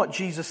seen what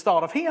Jesus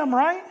thought of him,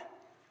 right?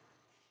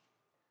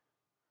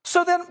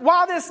 So then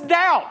why this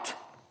doubt?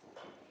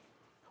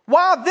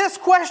 Why this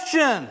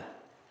question?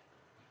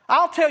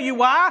 I'll tell you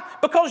why.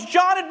 Because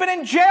John had been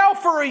in jail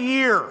for a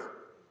year.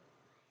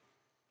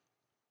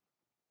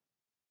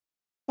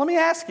 Let me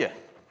ask you.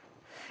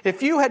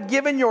 If you had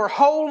given your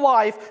whole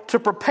life to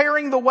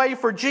preparing the way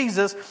for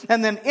Jesus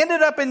and then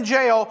ended up in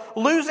jail,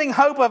 losing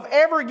hope of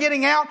ever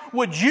getting out,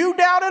 would you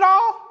doubt it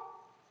all?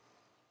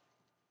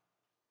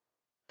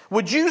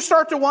 Would you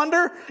start to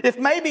wonder if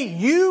maybe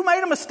you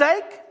made a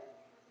mistake?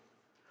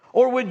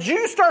 Or would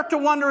you start to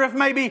wonder if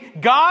maybe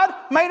God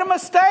made a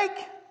mistake?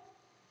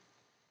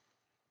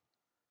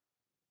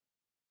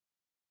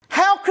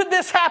 How could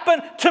this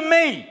happen to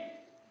me?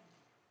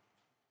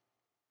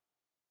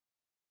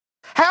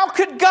 How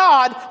could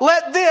God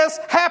let this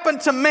happen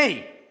to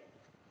me?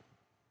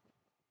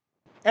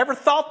 Ever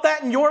thought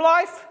that in your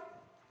life?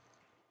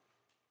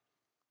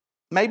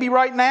 Maybe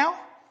right now?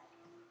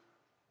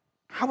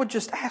 I would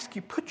just ask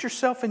you, put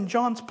yourself in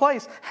John's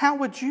place. How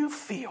would you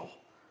feel?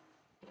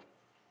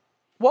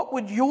 What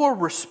would your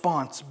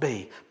response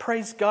be?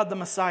 Praise God, the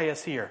Messiah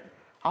is here.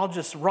 I'll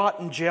just rot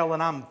in jail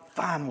and I'm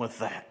fine with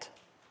that.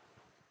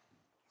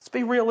 Let's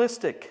be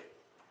realistic.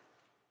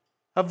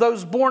 Of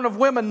those born of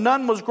women,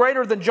 none was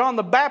greater than John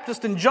the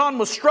Baptist, and John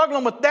was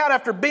struggling with doubt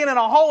after being in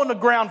a hole in the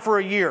ground for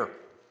a year.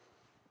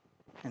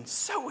 And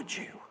so would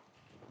you.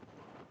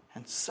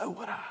 And so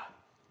would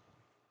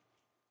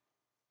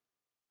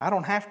I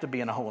don't have to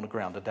be in a hole in the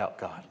ground to doubt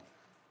God.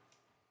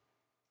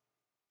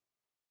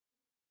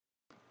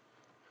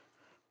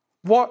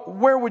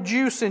 Where would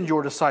you send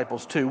your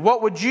disciples to?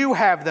 What would you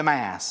have them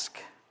ask?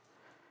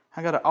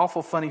 I got an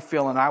awful funny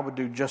feeling I would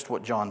do just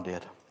what John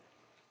did.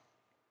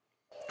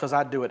 Because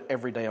I do it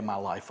every day of my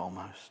life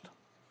almost.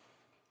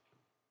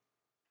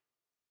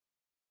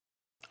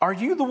 Are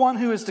you the one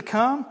who is to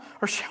come,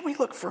 or shall we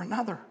look for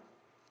another?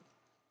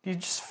 Do you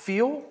just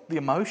feel the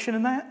emotion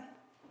in that?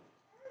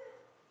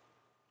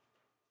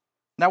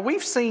 Now,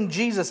 we've seen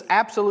Jesus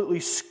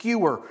absolutely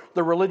skewer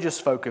the religious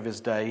folk of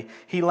his day.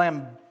 He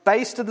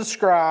lambasted the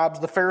scribes,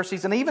 the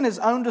Pharisees, and even his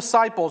own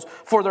disciples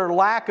for their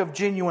lack of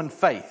genuine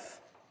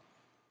faith.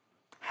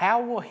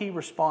 How will he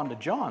respond to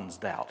John's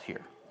doubt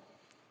here?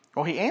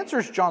 Well, he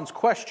answers John's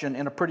question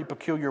in a pretty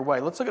peculiar way.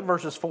 Let's look at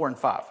verses 4 and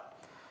 5.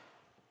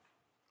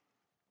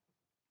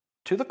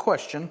 To the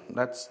question,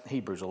 that's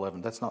Hebrews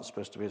 11. That's not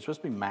supposed to be. It's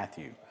supposed to be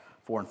Matthew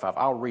 4 and 5.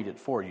 I'll read it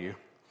for you.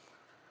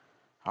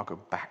 I'll go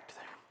back to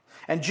there.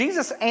 And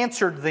Jesus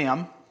answered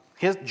them,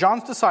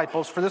 John's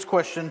disciples, for this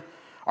question,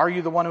 are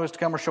you the one who is to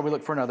come, or shall we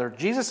look for another?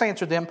 Jesus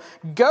answered them,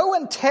 go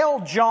and tell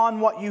John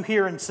what you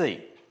hear and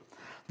see.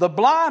 The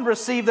blind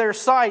receive their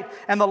sight,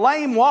 and the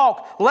lame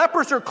walk.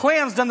 Lepers are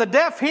cleansed, and the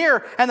deaf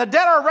hear, and the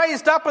dead are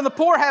raised up, and the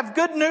poor have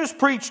good news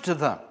preached to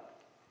them.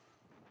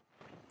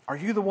 Are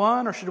you the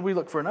one, or should we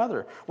look for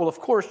another? Well, of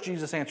course,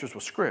 Jesus answers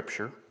with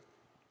Scripture.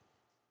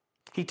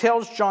 He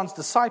tells John's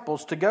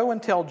disciples to go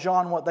and tell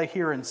John what they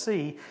hear and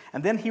see,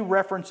 and then he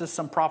references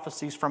some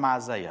prophecies from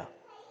Isaiah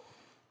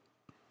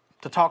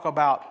to talk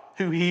about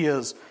who he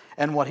is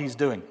and what he's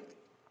doing.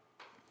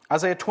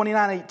 Isaiah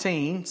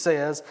 29:18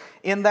 says,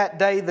 in that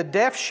day the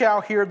deaf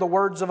shall hear the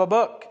words of a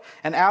book,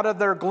 and out of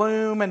their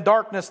gloom and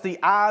darkness the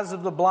eyes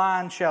of the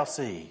blind shall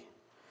see.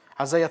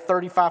 Isaiah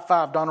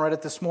 35:5, Don read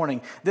it this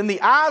morning. Then the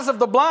eyes of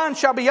the blind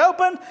shall be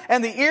opened,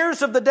 and the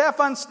ears of the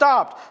deaf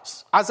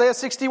unstopped. Isaiah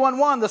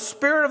 61:1, the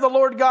Spirit of the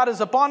Lord God is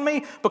upon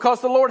me,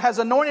 because the Lord has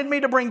anointed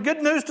me to bring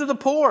good news to the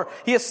poor.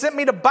 He has sent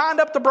me to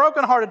bind up the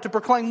brokenhearted, to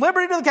proclaim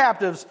liberty to the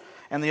captives,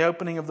 and the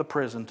opening of the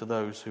prison to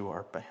those who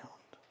are bound.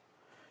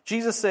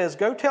 Jesus says,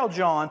 go tell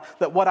John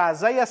that what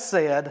Isaiah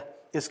said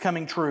is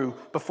coming true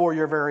before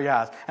your very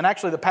eyes. And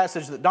actually the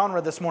passage that Don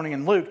read this morning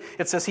in Luke,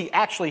 it says he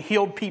actually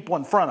healed people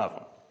in front of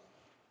him.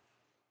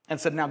 And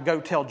said, now go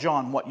tell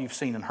John what you've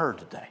seen and heard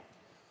today.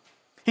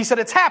 He said,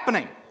 it's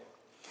happening.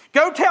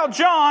 Go tell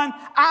John,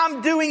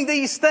 I'm doing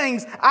these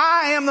things.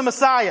 I am the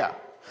Messiah.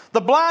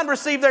 The blind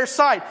receive their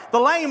sight. The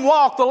lame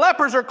walk. The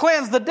lepers are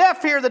cleansed. The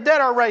deaf hear. The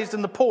dead are raised.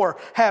 And the poor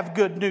have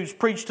good news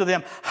preached to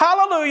them.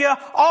 Hallelujah.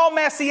 All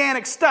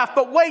messianic stuff.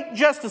 But wait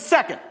just a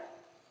second.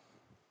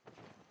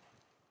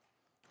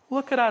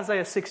 Look at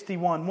Isaiah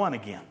 61:1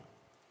 again.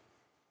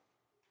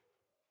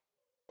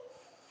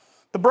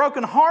 The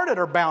brokenhearted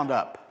are bound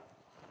up.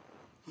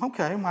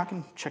 Okay, well, I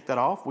can check that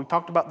off. We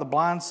talked about the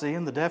blind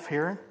seeing, the deaf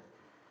hearing.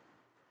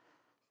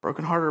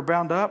 Brokenhearted are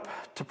bound up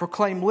to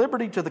proclaim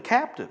liberty to the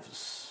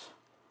captives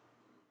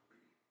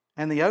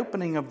and the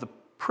opening of the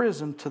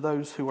prison to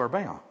those who are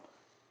bound.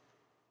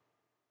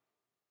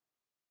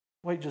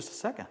 Wait just a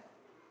second.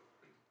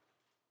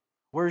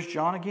 Where's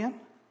John again?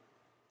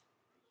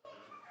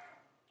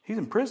 He's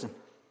in prison.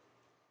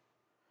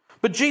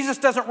 But Jesus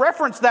doesn't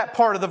reference that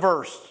part of the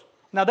verse.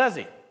 Now, does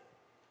he?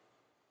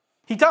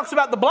 He talks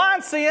about the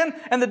blind seeing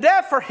and the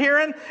deaf are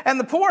hearing and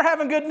the poor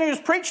having good news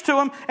preached to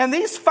them. And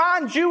these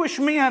fine Jewish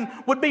men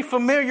would be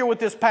familiar with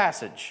this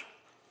passage.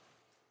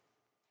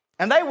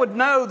 And they would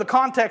know the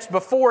context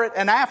before it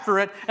and after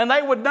it. And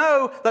they would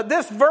know that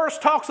this verse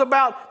talks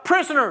about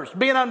prisoners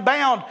being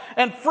unbound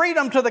and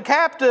freedom to the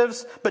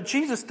captives. But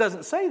Jesus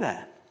doesn't say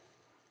that.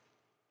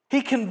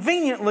 He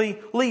conveniently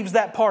leaves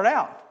that part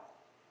out.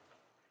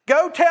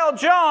 Go tell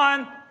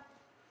John,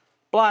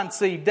 blind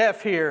see,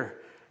 deaf hear.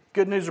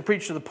 Good news are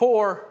preached to the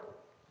poor.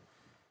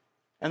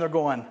 And they're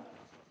going,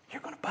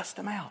 you're going to bust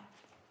them out.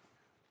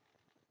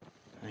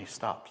 And he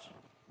stops.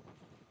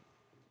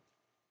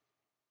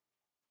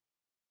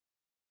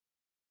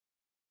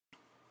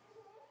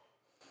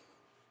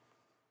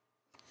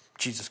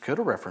 Jesus could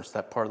have referenced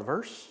that part of the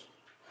verse.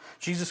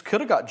 Jesus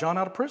could have got John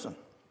out of prison.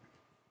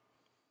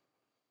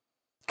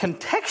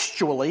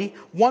 Contextually,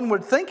 one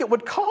would think it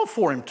would call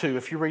for him to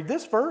if you read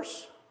this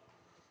verse.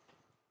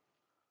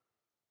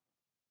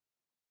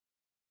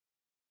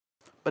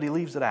 But he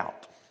leaves it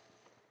out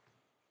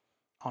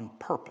on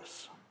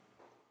purpose.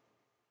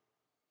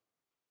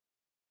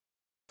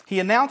 He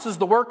announces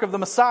the work of the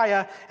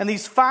Messiah, and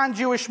these fine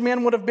Jewish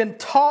men would have been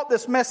taught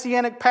this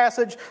messianic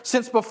passage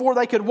since before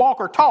they could walk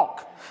or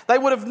talk. They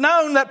would have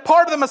known that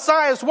part of the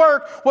Messiah's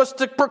work was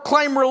to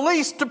proclaim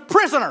release to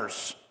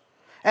prisoners.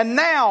 And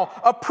now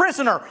a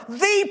prisoner,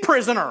 the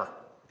prisoner,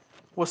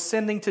 was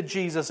sending to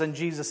Jesus, and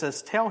Jesus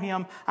says, tell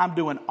him I'm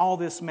doing all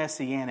this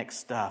messianic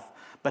stuff.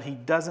 But he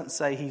doesn't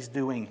say he's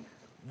doing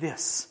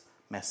this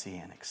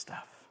messianic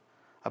stuff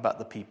about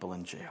the people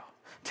in jail.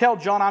 Tell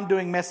John I'm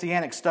doing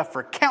messianic stuff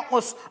for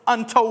countless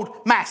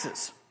untold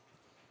masses.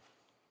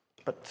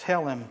 But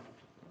tell him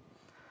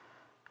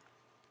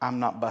I'm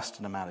not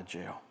busting him out of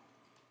jail.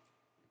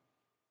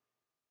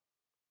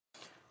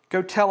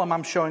 Go tell him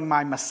I'm showing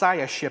my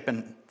messiahship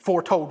in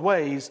foretold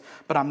ways,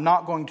 but I'm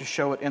not going to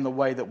show it in the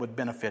way that would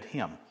benefit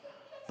him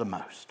the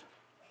most.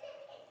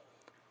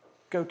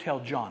 Go tell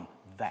John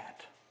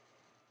that.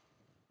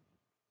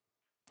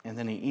 And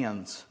then he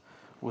ends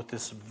with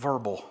this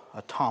verbal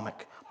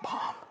atomic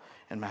bomb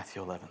in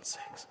Matthew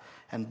 11:6.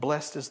 And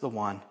blessed is the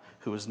one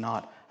who is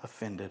not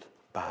offended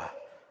by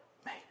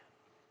me.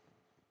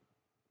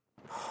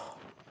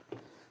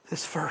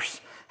 This verse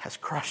has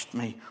crushed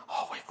me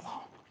all week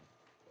long.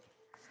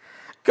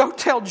 Go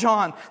tell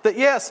John that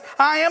yes,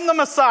 I am the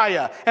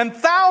Messiah, and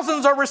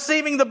thousands are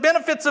receiving the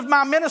benefits of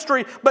my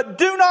ministry, but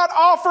do not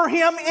offer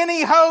him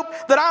any hope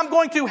that I'm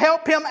going to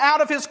help him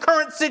out of his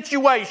current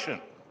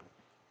situation.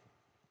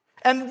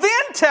 And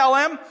then tell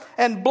him,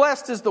 and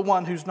blessed is the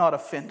one who's not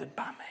offended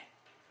by me.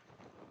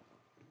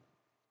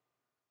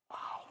 Wow.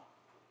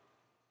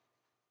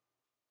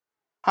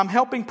 I'm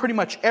helping pretty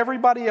much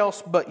everybody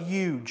else but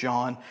you,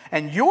 John.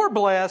 And you're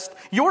blessed,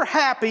 you're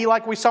happy,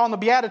 like we saw in the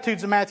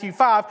Beatitudes in Matthew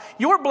 5.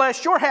 You're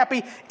blessed, you're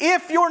happy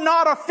if you're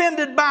not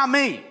offended by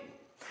me.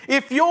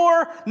 If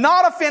you're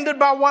not offended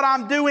by what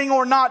I'm doing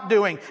or not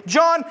doing.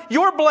 John,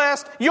 you're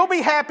blessed, you'll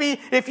be happy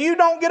if you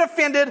don't get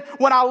offended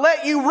when I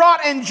let you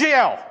rot in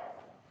jail.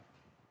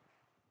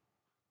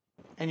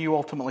 And you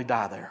ultimately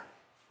die there.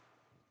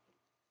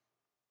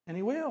 And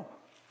he will.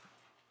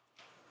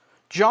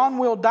 John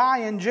will die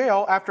in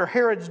jail after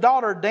Herod's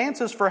daughter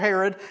dances for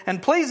Herod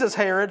and pleases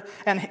Herod,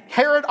 and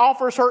Herod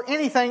offers her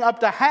anything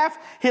up to half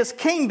his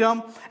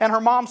kingdom, and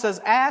her mom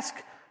says, ask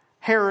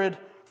Herod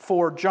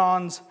for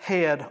John's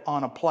head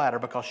on a platter,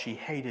 because she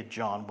hated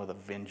John with a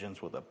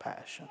vengeance, with a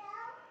passion.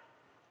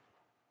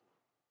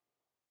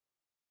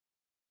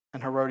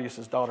 And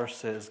Herodias' daughter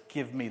says,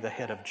 give me the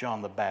head of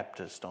John the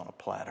Baptist on a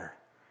platter.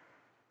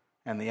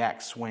 And the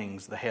axe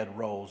swings, the head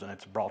rolls, and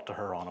it's brought to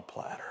her on a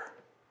platter.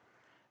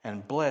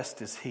 And blessed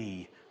is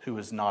he who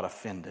is not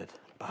offended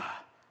by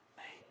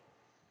me.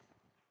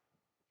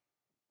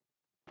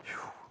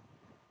 Whew.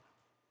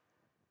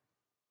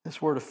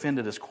 This word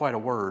offended is quite a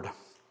word.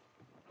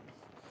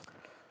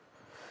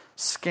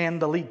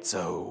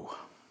 Scandalizo.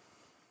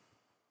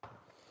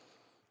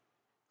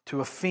 To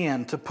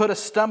offend, to put a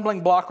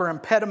stumbling block or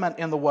impediment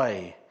in the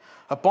way,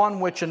 upon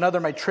which another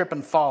may trip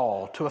and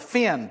fall. To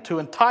offend, to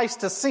entice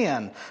to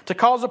sin, to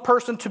cause a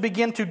person to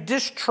begin to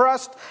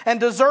distrust and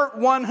desert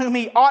one whom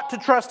he ought to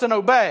trust and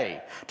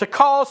obey. To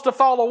cause to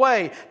fall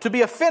away, to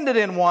be offended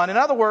in one. In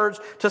other words,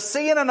 to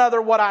see in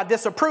another what I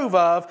disapprove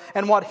of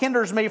and what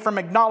hinders me from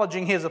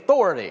acknowledging his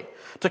authority.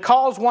 To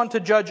cause one to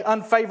judge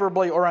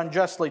unfavorably or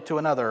unjustly to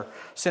another,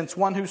 since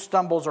one who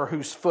stumbles or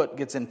whose foot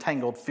gets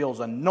entangled feels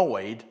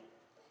annoyed.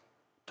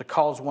 To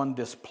cause one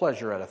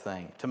displeasure at a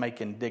thing, to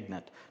make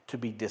indignant, to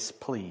be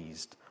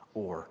displeased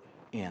or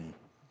indignant.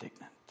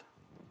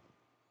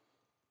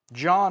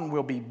 John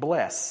will be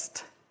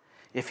blessed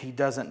if he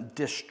doesn't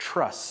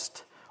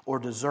distrust or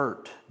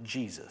desert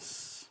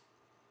Jesus,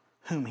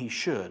 whom he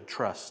should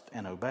trust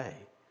and obey.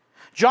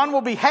 John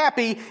will be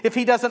happy if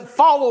he doesn't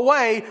fall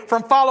away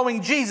from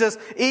following Jesus,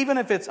 even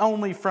if it's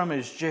only from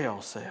his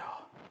jail cell.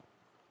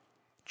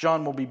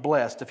 John will be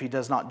blessed if he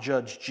does not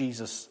judge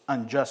Jesus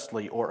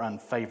unjustly or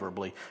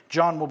unfavorably.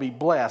 John will be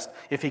blessed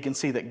if he can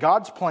see that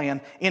God's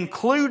plan,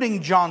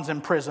 including John's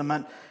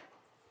imprisonment,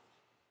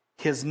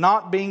 his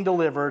not being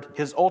delivered,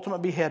 his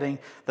ultimate beheading,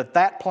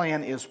 that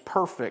plan is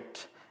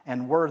perfect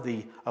and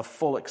worthy of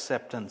full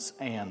acceptance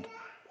and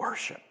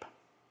worship.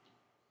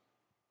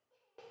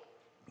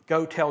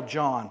 Go tell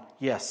John,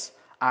 yes,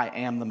 I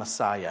am the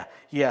Messiah.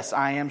 Yes,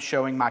 I am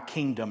showing my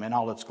kingdom in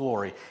all its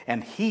glory.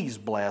 And he's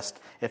blessed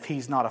if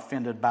he's not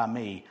offended by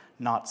me,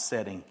 not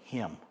setting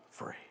him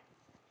free.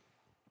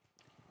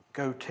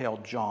 Go tell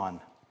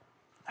John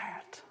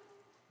that.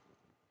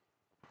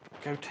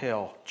 Go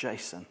tell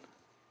Jason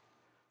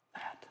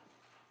that.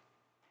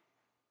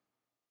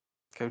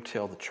 Go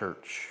tell the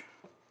church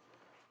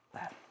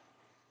that.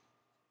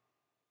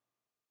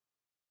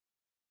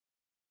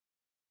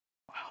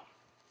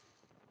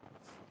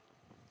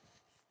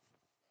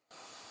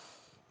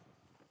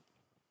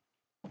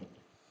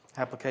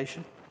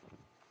 Application.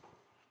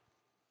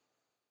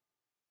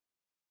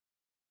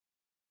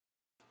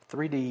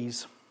 3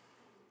 Ds.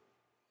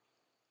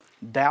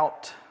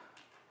 Doubt,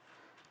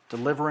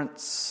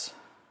 deliverance,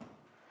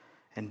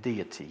 and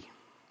deity.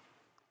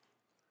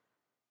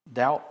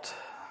 Doubt,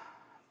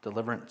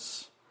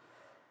 deliverance,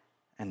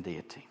 and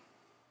deity.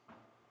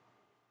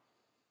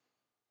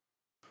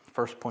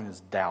 First point is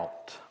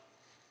doubt.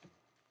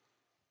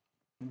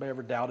 Anybody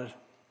ever doubted?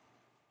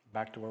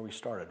 Back to where we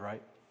started,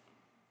 right?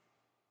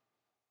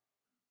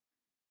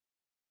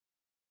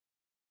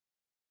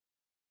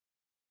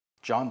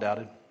 John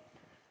doubted.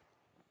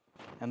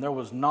 And there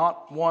was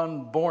not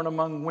one born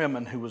among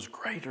women who was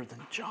greater than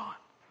John.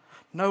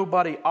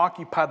 Nobody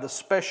occupied the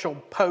special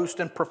post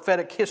in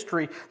prophetic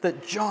history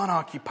that John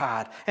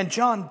occupied. And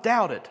John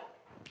doubted.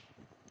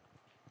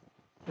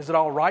 Is it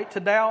all right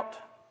to doubt?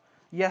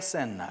 Yes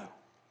and no.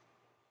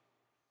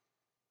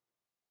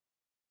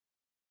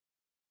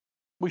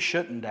 We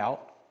shouldn't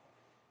doubt.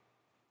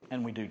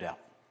 And we do doubt.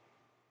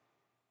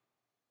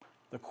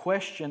 The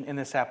question in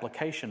this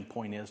application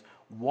point is,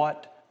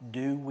 what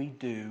do we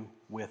do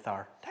with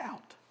our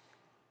doubt?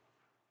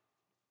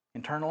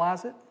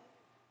 Internalize it?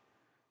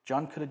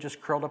 John could have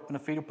just curled up in a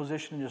fetal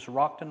position and just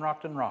rocked and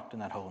rocked and rocked in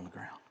that hole in the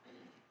ground.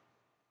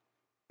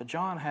 But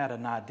John had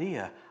an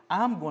idea.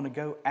 I'm going to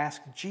go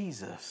ask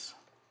Jesus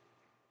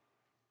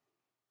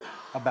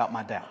about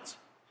my doubts.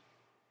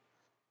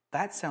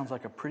 That sounds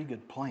like a pretty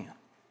good plan.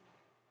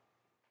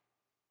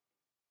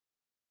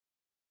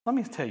 Let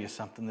me tell you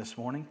something this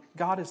morning.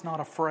 God is not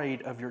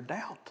afraid of your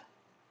doubt.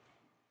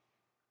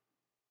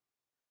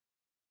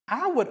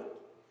 I would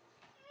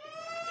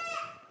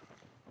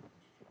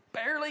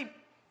barely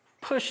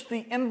push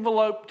the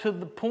envelope to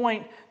the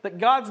point that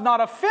God's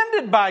not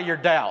offended by your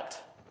doubt.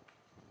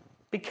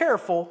 Be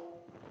careful.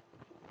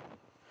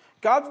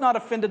 God's not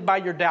offended by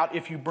your doubt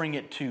if you bring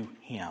it to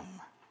Him.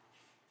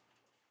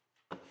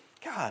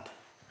 God,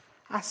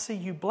 I see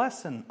you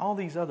blessing all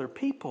these other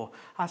people.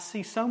 I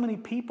see so many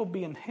people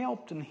being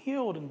helped and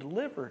healed and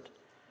delivered.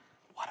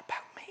 What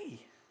about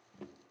me?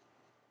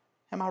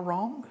 Am I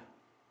wrong?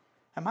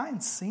 Am I in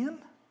sin?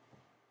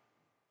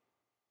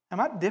 Am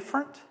I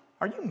different?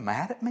 Are you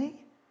mad at me?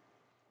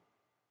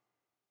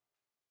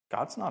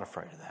 God's not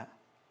afraid of that.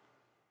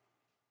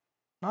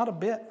 Not a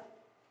bit.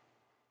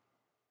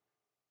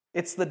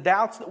 It's the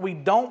doubts that we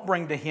don't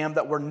bring to Him,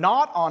 that we're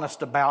not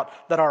honest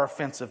about, that are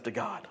offensive to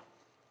God.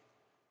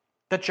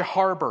 That you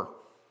harbor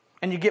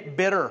and you get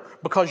bitter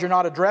because you're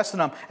not addressing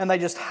them, and they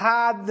just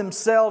hide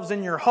themselves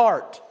in your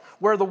heart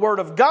where the Word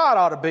of God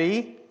ought to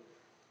be.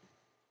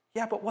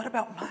 Yeah, but what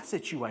about my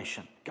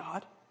situation,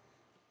 God?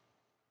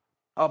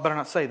 Oh, I better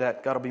not say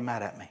that. God will be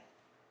mad at me.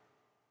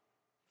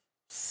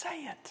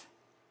 Say it.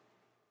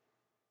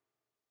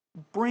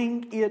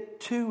 Bring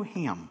it to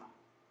Him.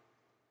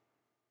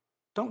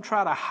 Don't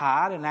try to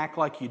hide and act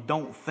like you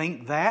don't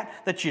think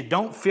that you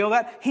don't feel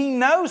that. He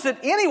knows it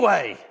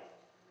anyway.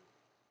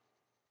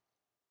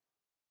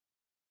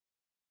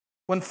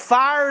 When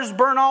fires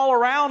burn all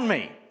around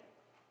me,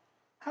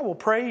 I will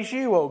praise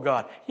you, O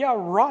God. Yeah,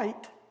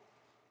 right.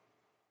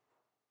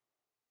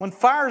 When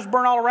fires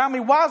burn all around me,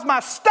 why is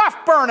my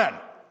stuff burning?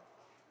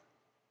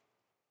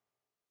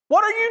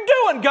 What are you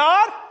doing,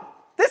 God?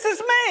 This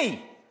is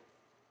me.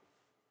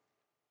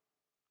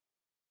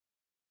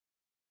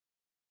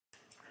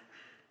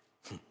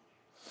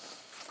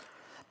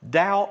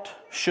 Doubt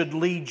should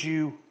lead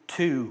you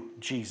to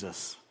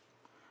Jesus,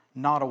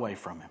 not away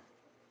from Him.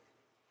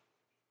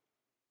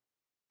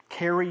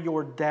 Carry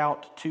your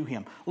doubt to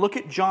Him. Look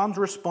at John's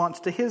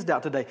response to his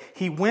doubt today.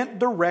 He went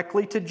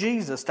directly to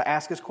Jesus to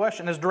ask his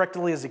question as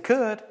directly as he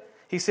could.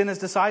 He sent his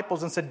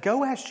disciples and said,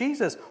 go ask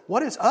Jesus,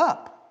 what is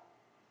up?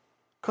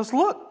 Because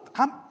look,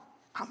 I'm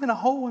in a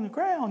hole in the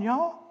ground,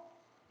 y'all.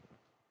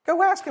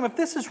 Go ask Him if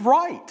this is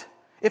right.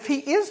 If He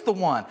is the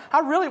one. I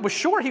really was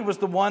sure He was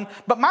the one,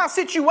 but my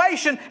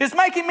situation is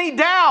making me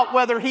doubt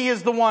whether He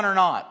is the one or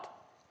not.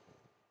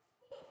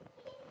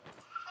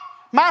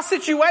 My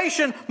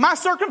situation, my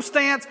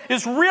circumstance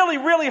is really,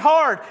 really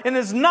hard and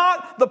is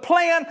not the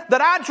plan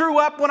that I drew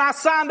up when I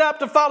signed up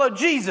to follow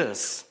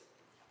Jesus.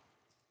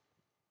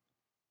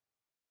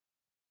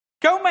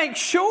 Go make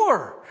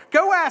sure.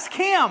 Go ask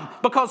Him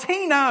because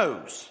He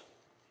knows.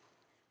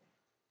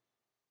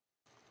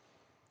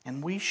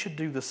 And we should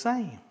do the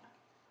same.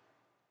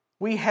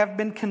 We have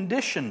been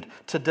conditioned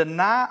to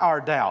deny our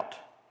doubt.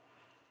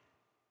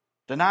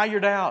 Deny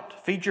your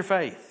doubt. Feed your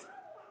faith.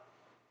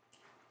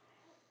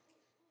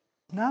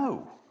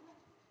 No.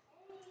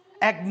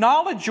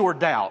 Acknowledge your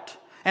doubt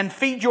and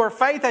feed your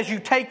faith as you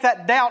take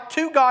that doubt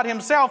to God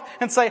Himself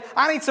and say,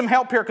 I need some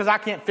help here because I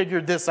can't figure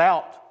this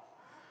out.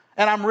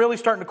 And I'm really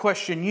starting to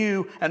question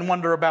you and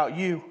wonder about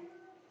you.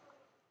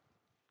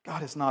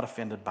 God is not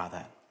offended by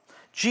that.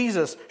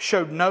 Jesus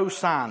showed no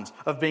signs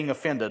of being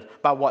offended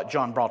by what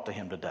John brought to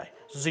Him today.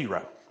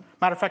 Zero.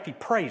 Matter of fact, He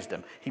praised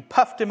him. He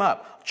puffed him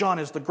up. John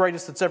is the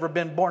greatest that's ever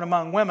been born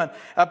among women.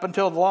 Up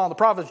until the law and the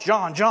prophets,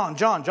 John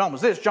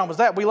was this, John was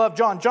that. We love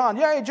John,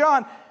 yay,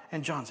 John.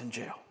 And John's in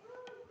jail.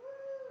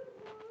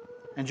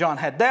 And John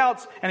had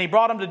doubts, and he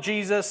brought him to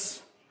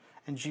Jesus.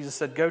 And Jesus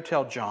said, go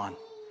tell John,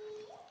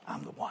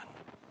 I'm the one.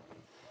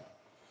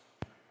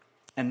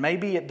 And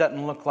maybe it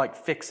doesn't look like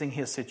fixing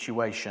his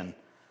situation,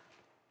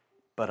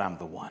 but I'm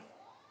the one.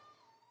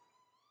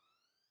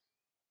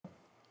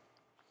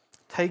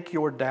 Take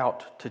your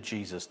doubt to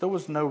Jesus. There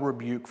was no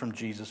rebuke from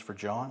Jesus for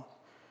John.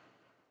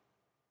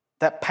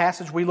 That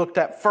passage we looked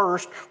at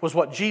first was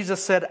what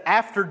Jesus said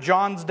after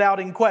John's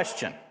doubting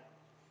question.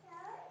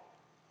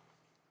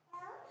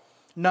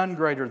 None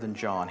greater than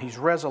John. He's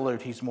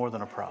resolute. He's more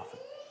than a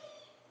prophet.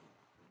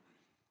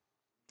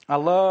 I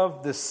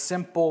love this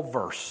simple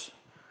verse.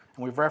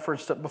 And we've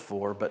referenced it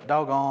before, but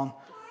doggone.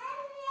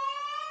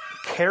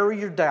 Carry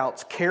your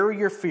doubts, carry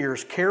your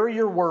fears, carry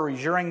your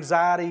worries, your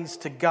anxieties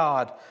to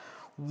God.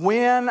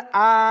 When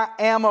I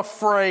am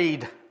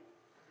afraid,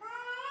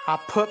 I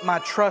put my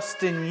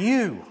trust in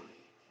you.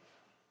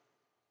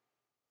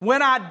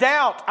 When I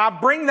doubt, I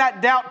bring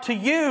that doubt to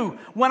you.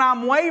 When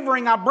I'm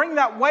wavering, I bring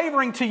that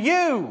wavering to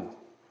you.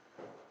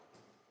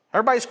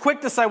 Everybody's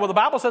quick to say, well, the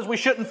Bible says we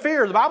shouldn't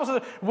fear. The Bible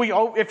says,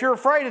 if you're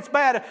afraid, it's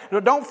bad.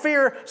 Don't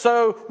fear.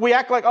 So we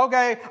act like,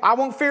 okay, I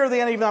won't fear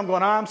then, even though I'm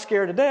going, I'm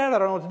scared to death. I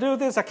don't know what to do with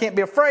this. I can't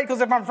be afraid, because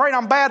if I'm afraid,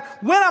 I'm bad.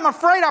 When I'm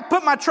afraid, I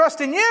put my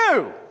trust in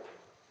you.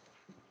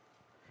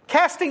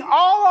 Casting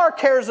all our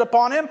cares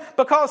upon Him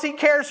because He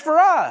cares for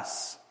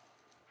us.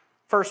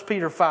 1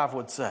 Peter 5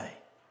 would say.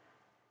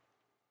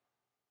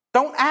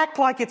 Don't act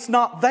like it's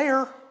not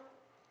there.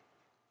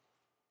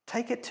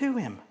 Take it to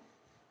Him.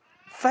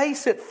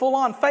 Face it full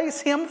on. Face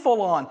Him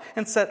full on.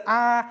 And said,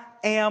 I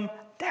am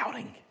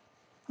doubting.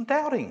 I'm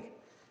doubting.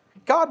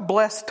 God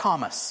bless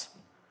Thomas.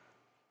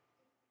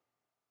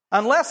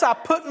 Unless I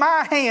put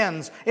my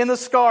hands in the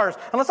scars,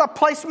 unless I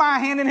place my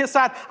hand in His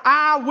side,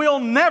 I will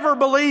never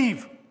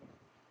believe.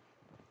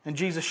 And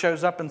Jesus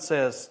shows up and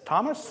says,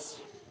 Thomas,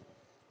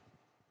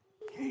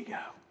 here you go.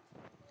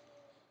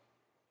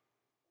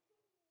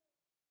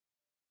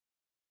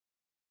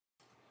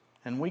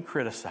 And we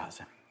criticize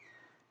Him.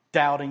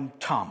 Doubting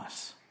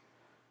Thomas,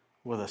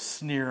 with a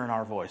sneer in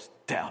our voice.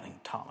 Doubting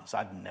Thomas.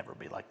 I'd never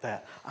be like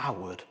that. I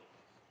would.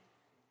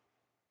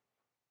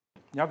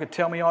 Y'all could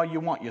tell me all you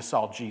want you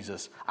saw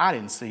Jesus. I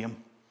didn't see Him.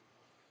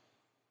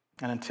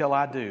 And until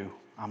I do,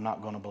 I'm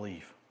not going to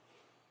believe.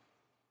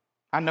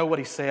 I know what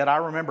He said. I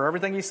remember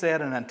everything He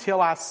said. And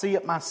until I see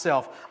it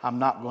myself, I'm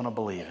not going to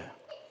believe it.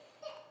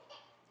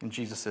 And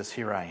Jesus says,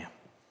 here I am.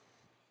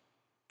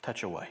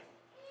 Touch away.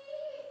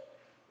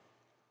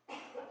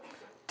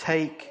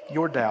 Take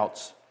your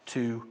doubts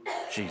to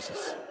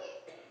Jesus.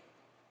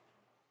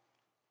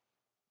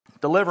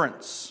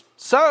 Deliverance.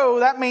 So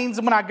that means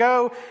when I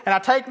go and I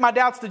take my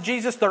doubts to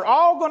Jesus, they're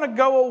all going to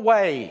go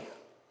away.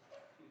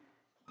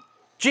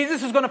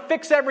 Jesus is going to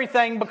fix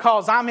everything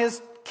because I'm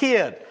His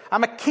kid.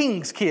 I'm a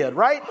king's kid,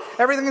 right?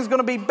 Everything is going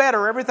to be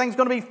better. Everything's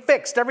going to be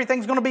fixed.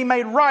 Everything's going to be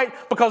made right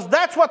because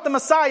that's what the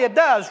Messiah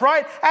does,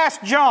 right?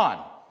 Ask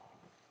John.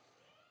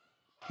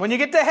 When you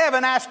get to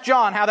heaven, ask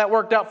John how that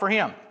worked out for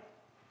him.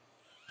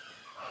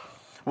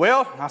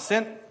 Well, I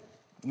sent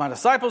my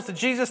disciples to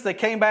Jesus. They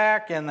came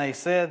back and they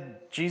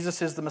said,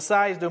 Jesus is the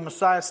Messiah. He's doing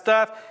Messiah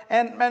stuff.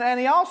 And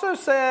He also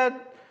said,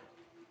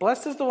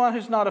 blessed is the one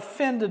who's not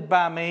offended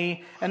by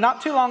me. And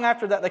not too long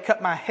after that, they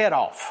cut my head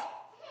off.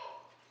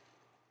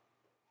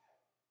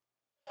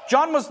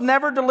 John was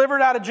never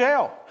delivered out of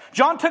jail.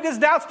 John took his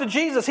doubts to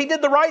Jesus. He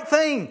did the right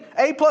thing.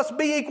 A plus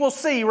B equals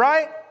C,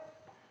 right?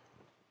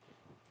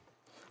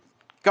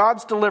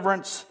 God's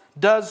deliverance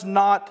does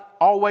not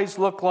always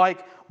look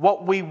like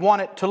what we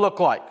want it to look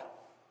like.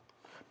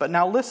 But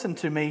now listen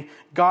to me.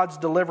 God's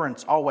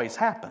deliverance always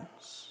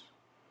happens.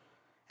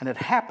 And it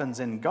happens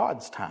in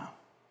God's time.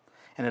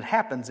 And it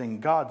happens in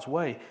God's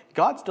way.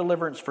 God's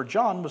deliverance for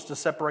John was to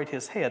separate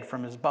his head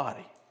from his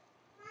body.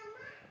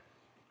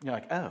 You're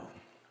like, oh.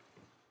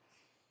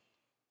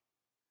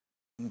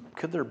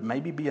 Could there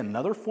maybe be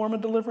another form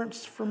of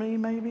deliverance for me,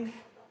 maybe?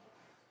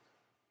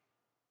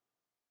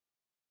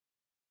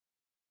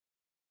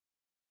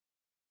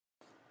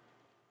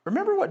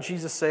 Remember what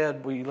Jesus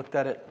said? We looked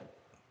at it,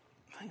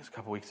 I think it was a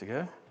couple weeks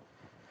ago.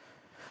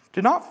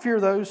 Do not fear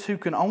those who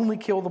can only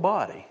kill the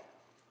body.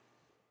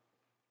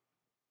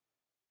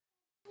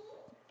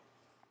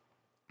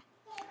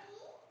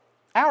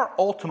 Our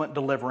ultimate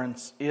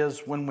deliverance is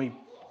when we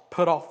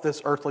put off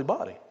this earthly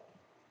body.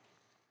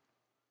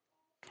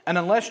 And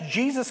unless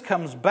Jesus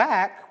comes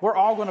back, we're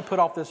all going to put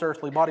off this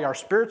earthly body. Our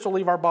spirits will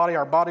leave our body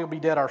will be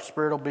dead, our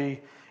spirit will be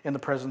in the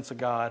presence of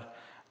God,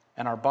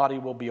 and our body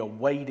will be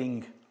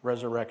awaiting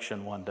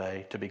resurrection one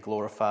day to be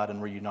glorified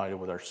and reunited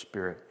with our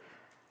spirit.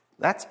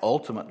 That's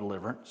ultimate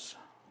deliverance.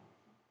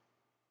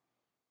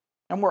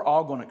 And we're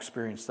all going to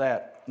experience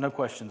that, no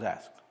questions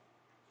asked.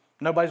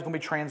 Nobody's going to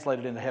be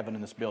translated into heaven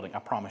in this building, I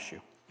promise you.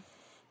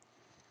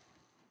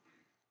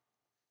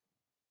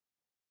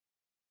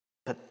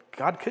 But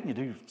God, couldn't you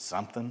do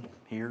something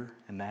here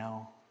and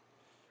now?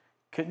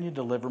 Couldn't you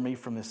deliver me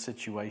from this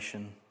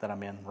situation that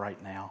I'm in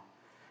right now?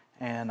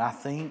 And I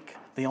think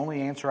the only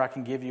answer I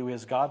can give you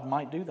is God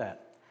might do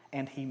that.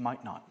 And He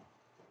might not.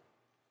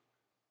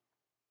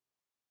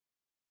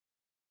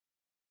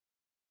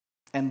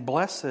 And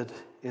blessed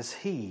is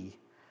he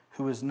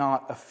who is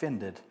not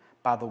offended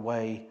by the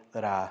way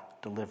that I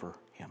deliver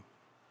him.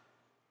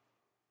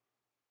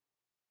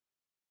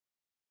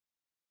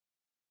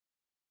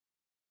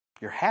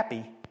 You're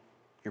happy.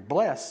 You're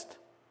blessed.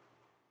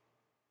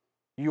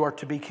 You are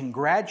to be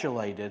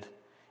congratulated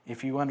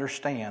if you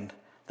understand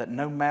that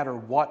no matter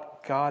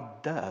what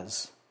God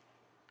does,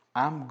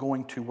 I'm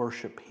going to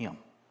worship Him.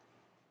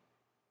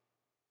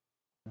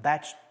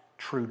 That's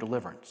true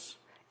deliverance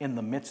in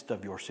the midst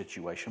of your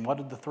situation. What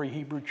did the 3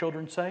 Hebrew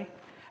children say?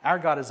 Our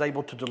God is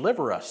able to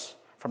deliver us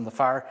from the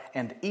fire,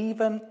 and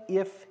even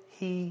if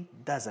He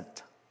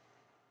doesn't,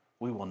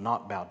 we will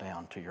not bow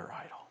down to your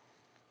idol.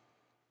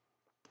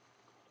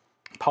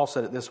 Paul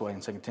said it this way in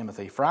 2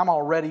 Timothy, for I'm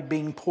already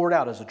being poured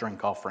out as a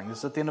drink offering. This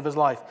is at the end of his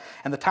life.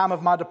 And the time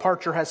of my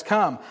departure has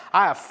come.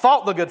 I have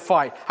fought the good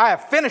fight. I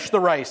have finished the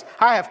race.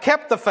 I have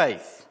kept the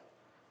faith.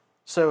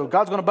 So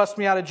God's going to bust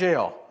me out of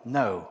jail?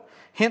 No.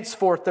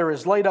 Henceforth there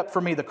is laid up for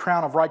me the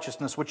crown of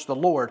righteousness, which the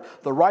Lord,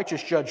 the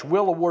righteous judge,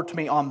 will award to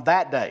me on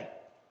that day.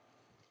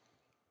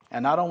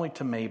 And not only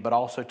to me, but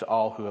also to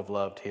all who have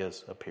loved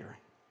his appearing.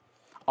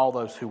 All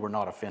those who were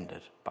not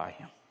offended by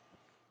him.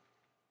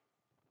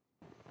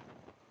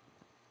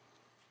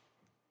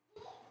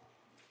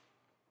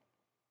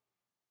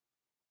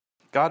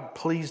 God,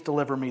 please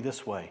deliver me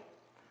this way.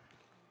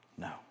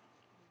 No.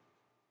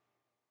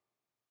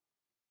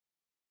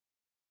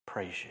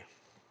 Praise you.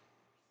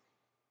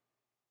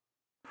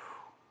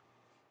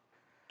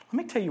 Let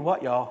me tell you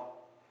what, y'all.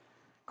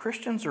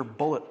 Christians are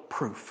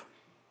bulletproof.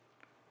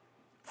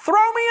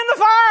 Throw me in the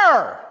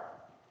fire!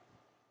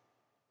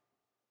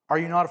 Are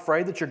you not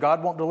afraid that your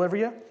God won't deliver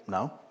you?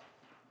 No.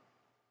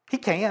 He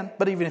can,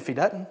 but even if he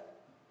doesn't,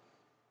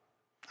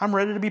 I'm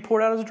ready to be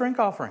poured out as a drink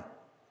offering.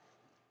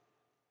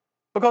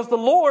 Because the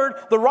Lord,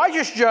 the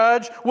righteous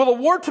judge, will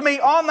award to me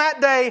on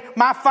that day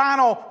my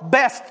final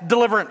best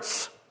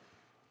deliverance.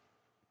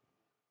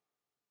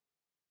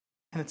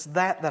 And it's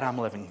that I'm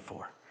living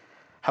for.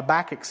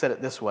 Habakkuk said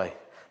it this way.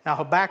 Now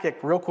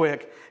Habakkuk, real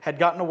quick, had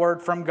gotten a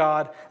word from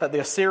God that the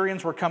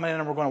Assyrians were coming in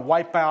and were going to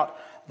wipe out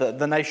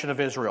the nation of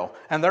Israel.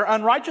 And they're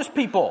unrighteous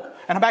people.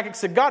 And Habakkuk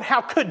said, God,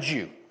 how could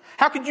you?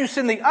 How could you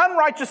send the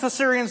unrighteous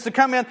Assyrians to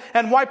come in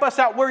and wipe us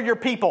out? We're your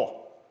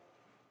people.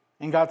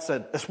 And God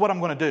said, that's what I'm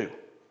going to do.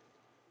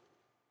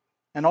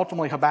 And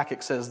ultimately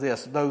Habakkuk says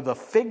this, though the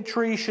fig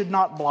tree should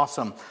not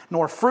blossom,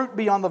 nor fruit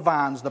be on the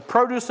vines, the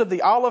produce of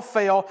the olive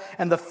fail,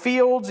 and the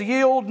fields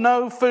yield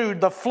no food,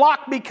 the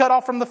flock be cut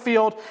off from the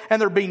field,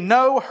 and there be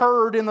no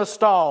herd in the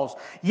stalls.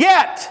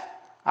 Yet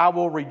I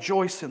will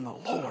rejoice in the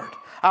Lord.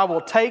 I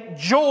will take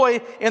joy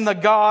in the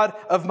God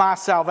of my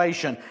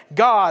salvation.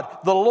 God,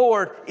 the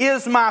Lord,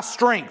 is my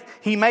strength.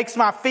 He makes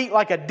my feet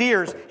like a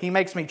deer's. He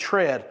makes me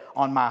tread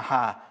on my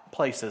high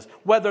places.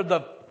 Whether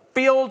the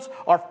fields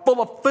are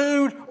full of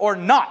food or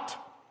not,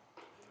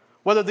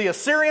 whether the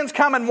Assyrians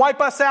come and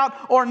wipe us out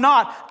or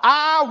not,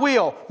 I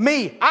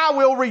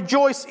will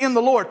rejoice in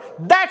the Lord.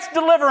 That's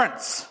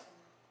deliverance.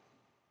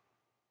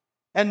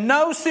 And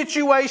no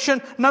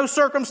situation, no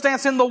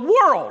circumstance in the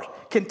world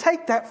can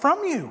take that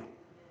from you.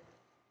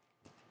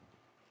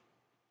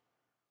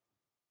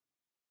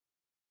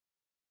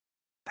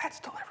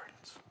 That's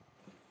deliverance.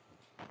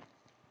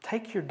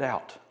 Take your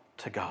doubt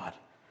to God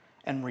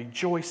and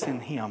rejoice in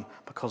Him,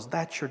 because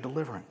that's your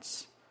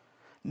deliverance.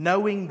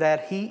 Knowing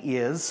that He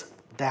is,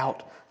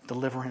 doubt,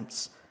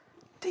 deliverance,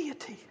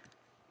 deity.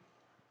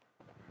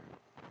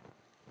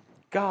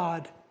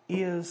 God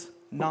is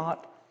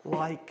not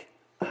like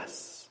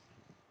us.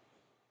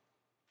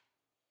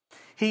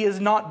 He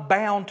is not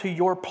bound to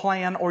your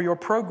plan or your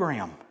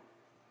program.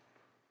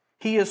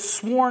 He is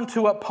sworn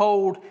to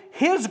uphold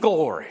His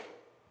glory,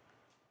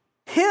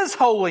 His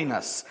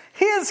holiness,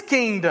 His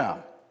kingdom.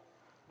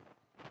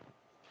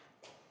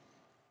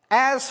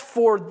 As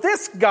for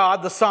this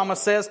God, the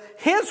psalmist says,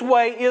 His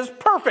way is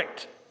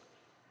perfect.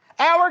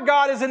 Our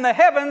God is in the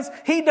heavens.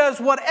 He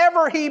does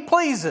whatever He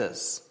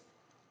pleases.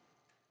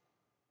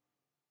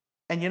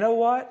 And you know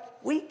what?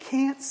 We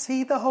can't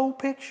see the whole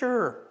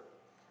picture.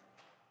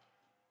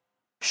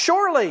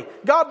 Surely,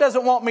 God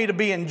doesn't want me to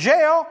be in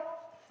jail.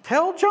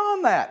 Tell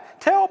John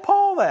that. Tell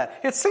Paul that.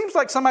 It seems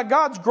like some of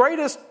God's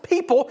greatest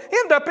people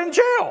end up in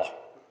jail.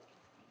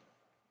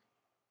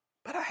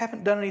 But I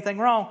haven't done anything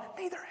wrong.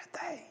 Neither had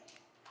they.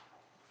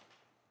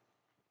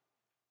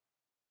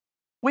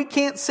 We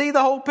can't see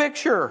the whole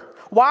picture.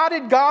 Why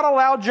did God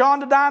allow John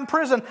to die in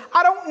prison?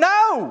 I don't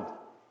know.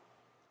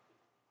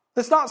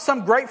 It's not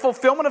some great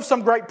fulfillment of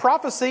some great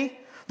prophecy.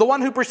 The one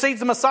who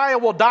precedes the Messiah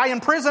will die in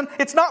prison.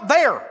 It's not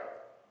there.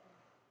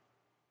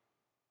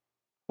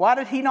 Why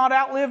did he not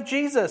outlive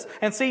Jesus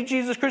and see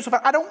Jesus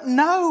crucified? I don't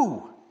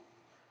know.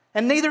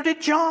 And neither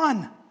did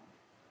John.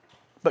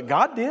 But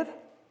God did.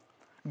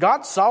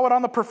 God saw it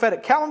on the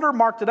prophetic calendar,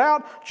 marked it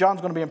out.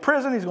 John's going to be in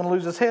prison. He's going to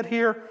lose his head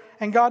here.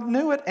 And God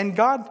knew it. And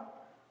God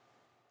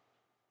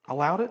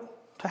allowed it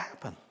to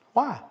happen.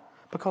 Why?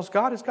 Because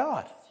God is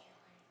God.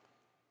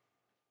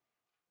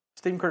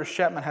 Stephen Curtis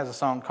Chapman has a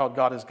song called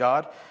God is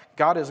God.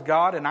 God is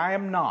God and I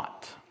am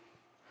not.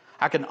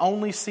 I can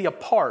only see a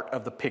part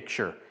of the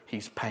picture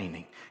He's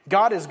painting.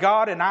 God is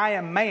God and I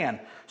am man.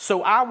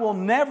 So I will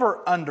never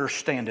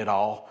understand it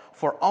all,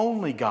 for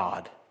only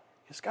God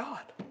is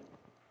God.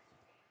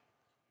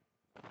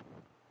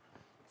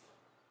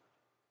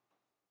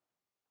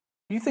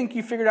 You think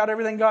you figured out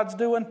everything God's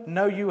doing?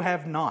 No, you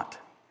have not.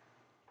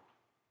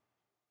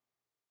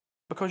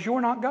 Because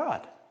you're not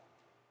God.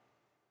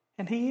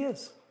 And He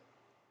is.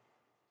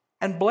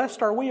 And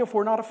blessed are we if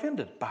we're not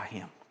offended by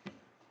Him.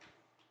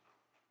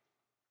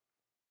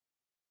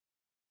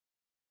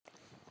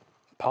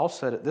 Paul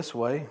said it this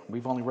way.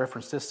 We've only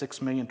referenced this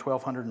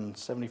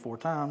 6,1,274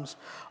 times.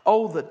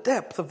 Oh, the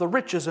depth of the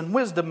riches and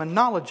wisdom and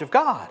knowledge of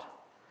God.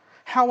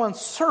 How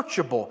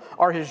unsearchable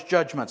are His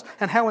judgments,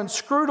 and how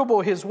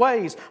inscrutable His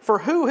ways. For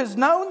who has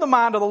known the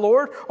mind of the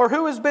Lord, or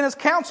who has been His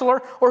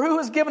counselor, or who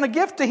has given a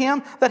gift to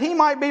Him that He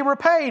might be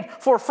repaid?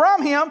 For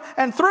from Him,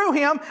 and through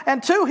Him,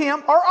 and to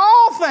Him are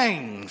all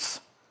things.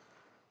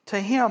 To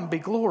Him be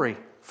glory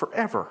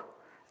forever.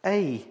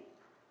 Amen.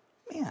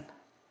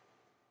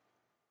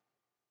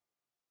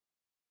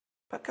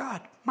 But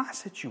God, my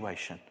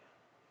situation.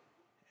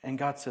 And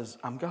God says,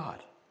 I'm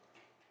God.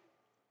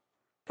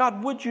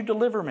 God, would you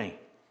deliver me?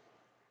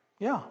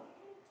 Yeah.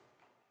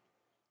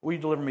 Will you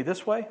deliver me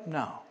this way?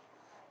 No.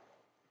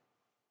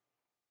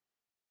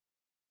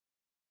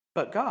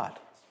 But God,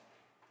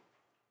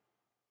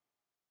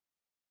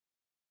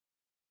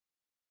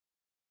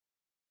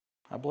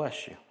 I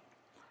bless you.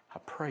 I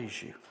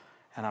praise you.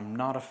 And I'm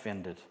not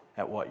offended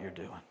at what you're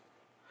doing.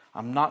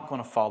 I'm not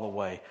going to fall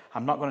away.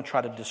 I'm not going to try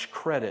to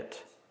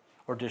discredit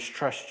or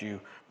distrust you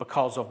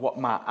because of what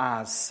my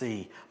eyes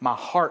see. My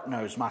heart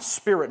knows, my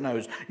spirit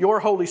knows.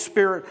 Your Holy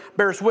Spirit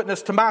bears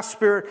witness to my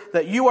spirit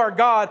that you are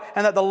God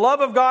and that the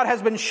love of God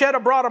has been shed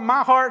abroad in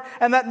my heart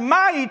and that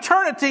my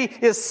eternity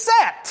is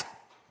set.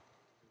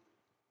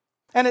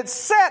 And it's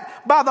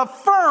set by the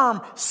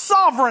firm,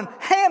 sovereign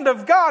hand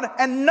of God,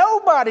 and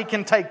nobody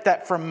can take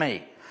that from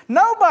me.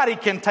 Nobody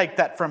can take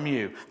that from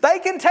you. They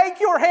can take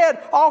your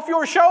head off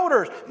your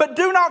shoulders, but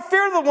do not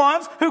fear the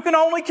ones who can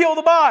only kill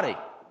the body.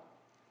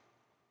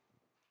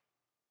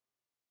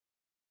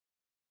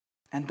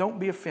 And don't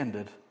be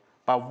offended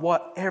by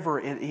whatever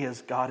it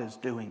is God is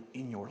doing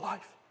in your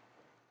life.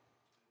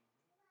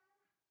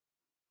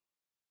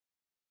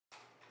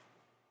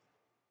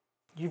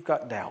 You've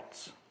got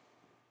doubts.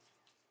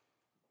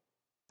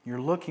 You're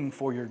looking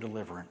for your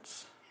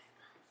deliverance.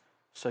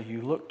 So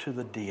you look to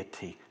the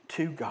deity,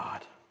 to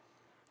God.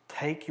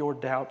 Take your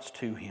doubts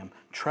to Him.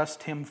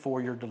 Trust Him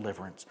for your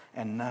deliverance.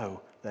 And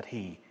know that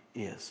He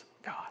is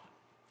God.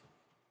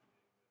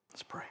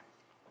 Let's pray.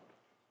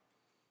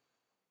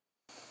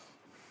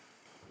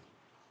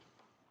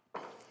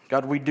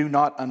 God, we do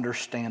not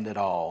understand it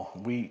all.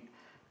 We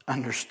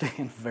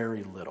understand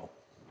very little.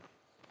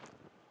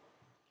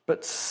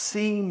 But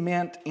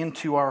cement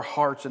into our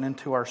hearts and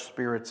into our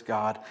spirits,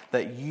 God,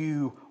 that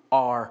you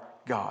are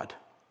God.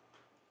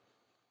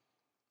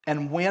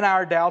 And when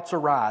our doubts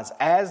arise,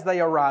 as they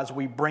arise,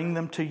 we bring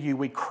them to you.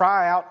 We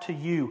cry out to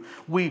you.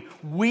 We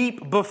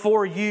weep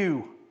before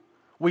you.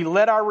 We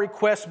let our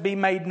requests be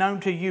made known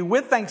to you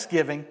with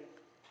thanksgiving.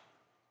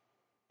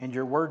 And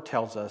your word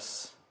tells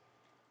us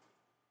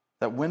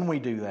that when we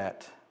do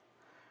that,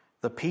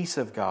 the peace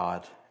of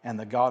God and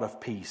the God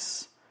of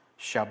peace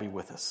shall be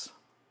with us.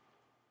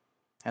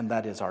 And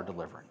that is our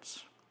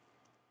deliverance.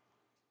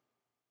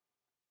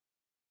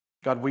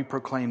 God, we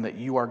proclaim that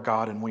you are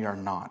God and we are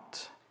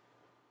not.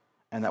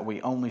 And that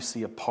we only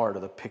see a part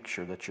of the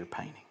picture that you're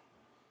painting.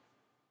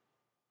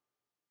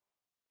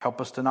 Help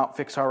us to not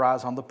fix our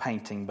eyes on the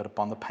painting, but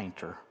upon the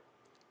painter.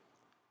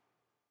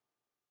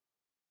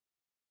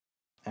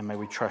 And may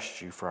we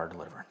trust you for our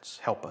deliverance.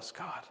 Help us,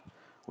 God.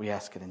 We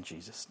ask it in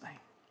Jesus' name.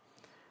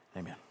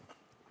 Amen.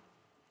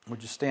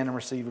 Would you stand and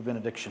receive a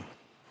benediction?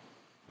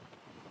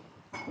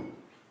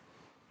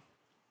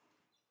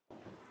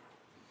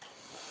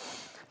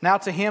 Now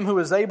to Him who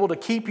is able to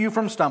keep you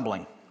from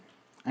stumbling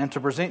and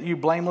to present you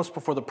blameless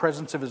before the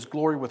presence of His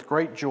glory with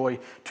great joy,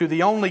 to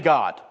the only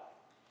God,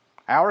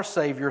 our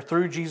Savior,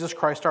 through Jesus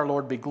Christ our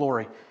Lord, be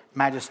glory,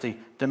 majesty,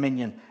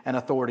 dominion, and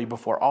authority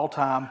before all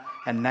time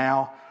and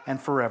now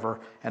and forever.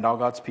 And all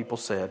God's people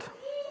said,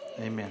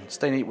 amen.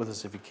 Stay and eat with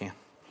us if you can.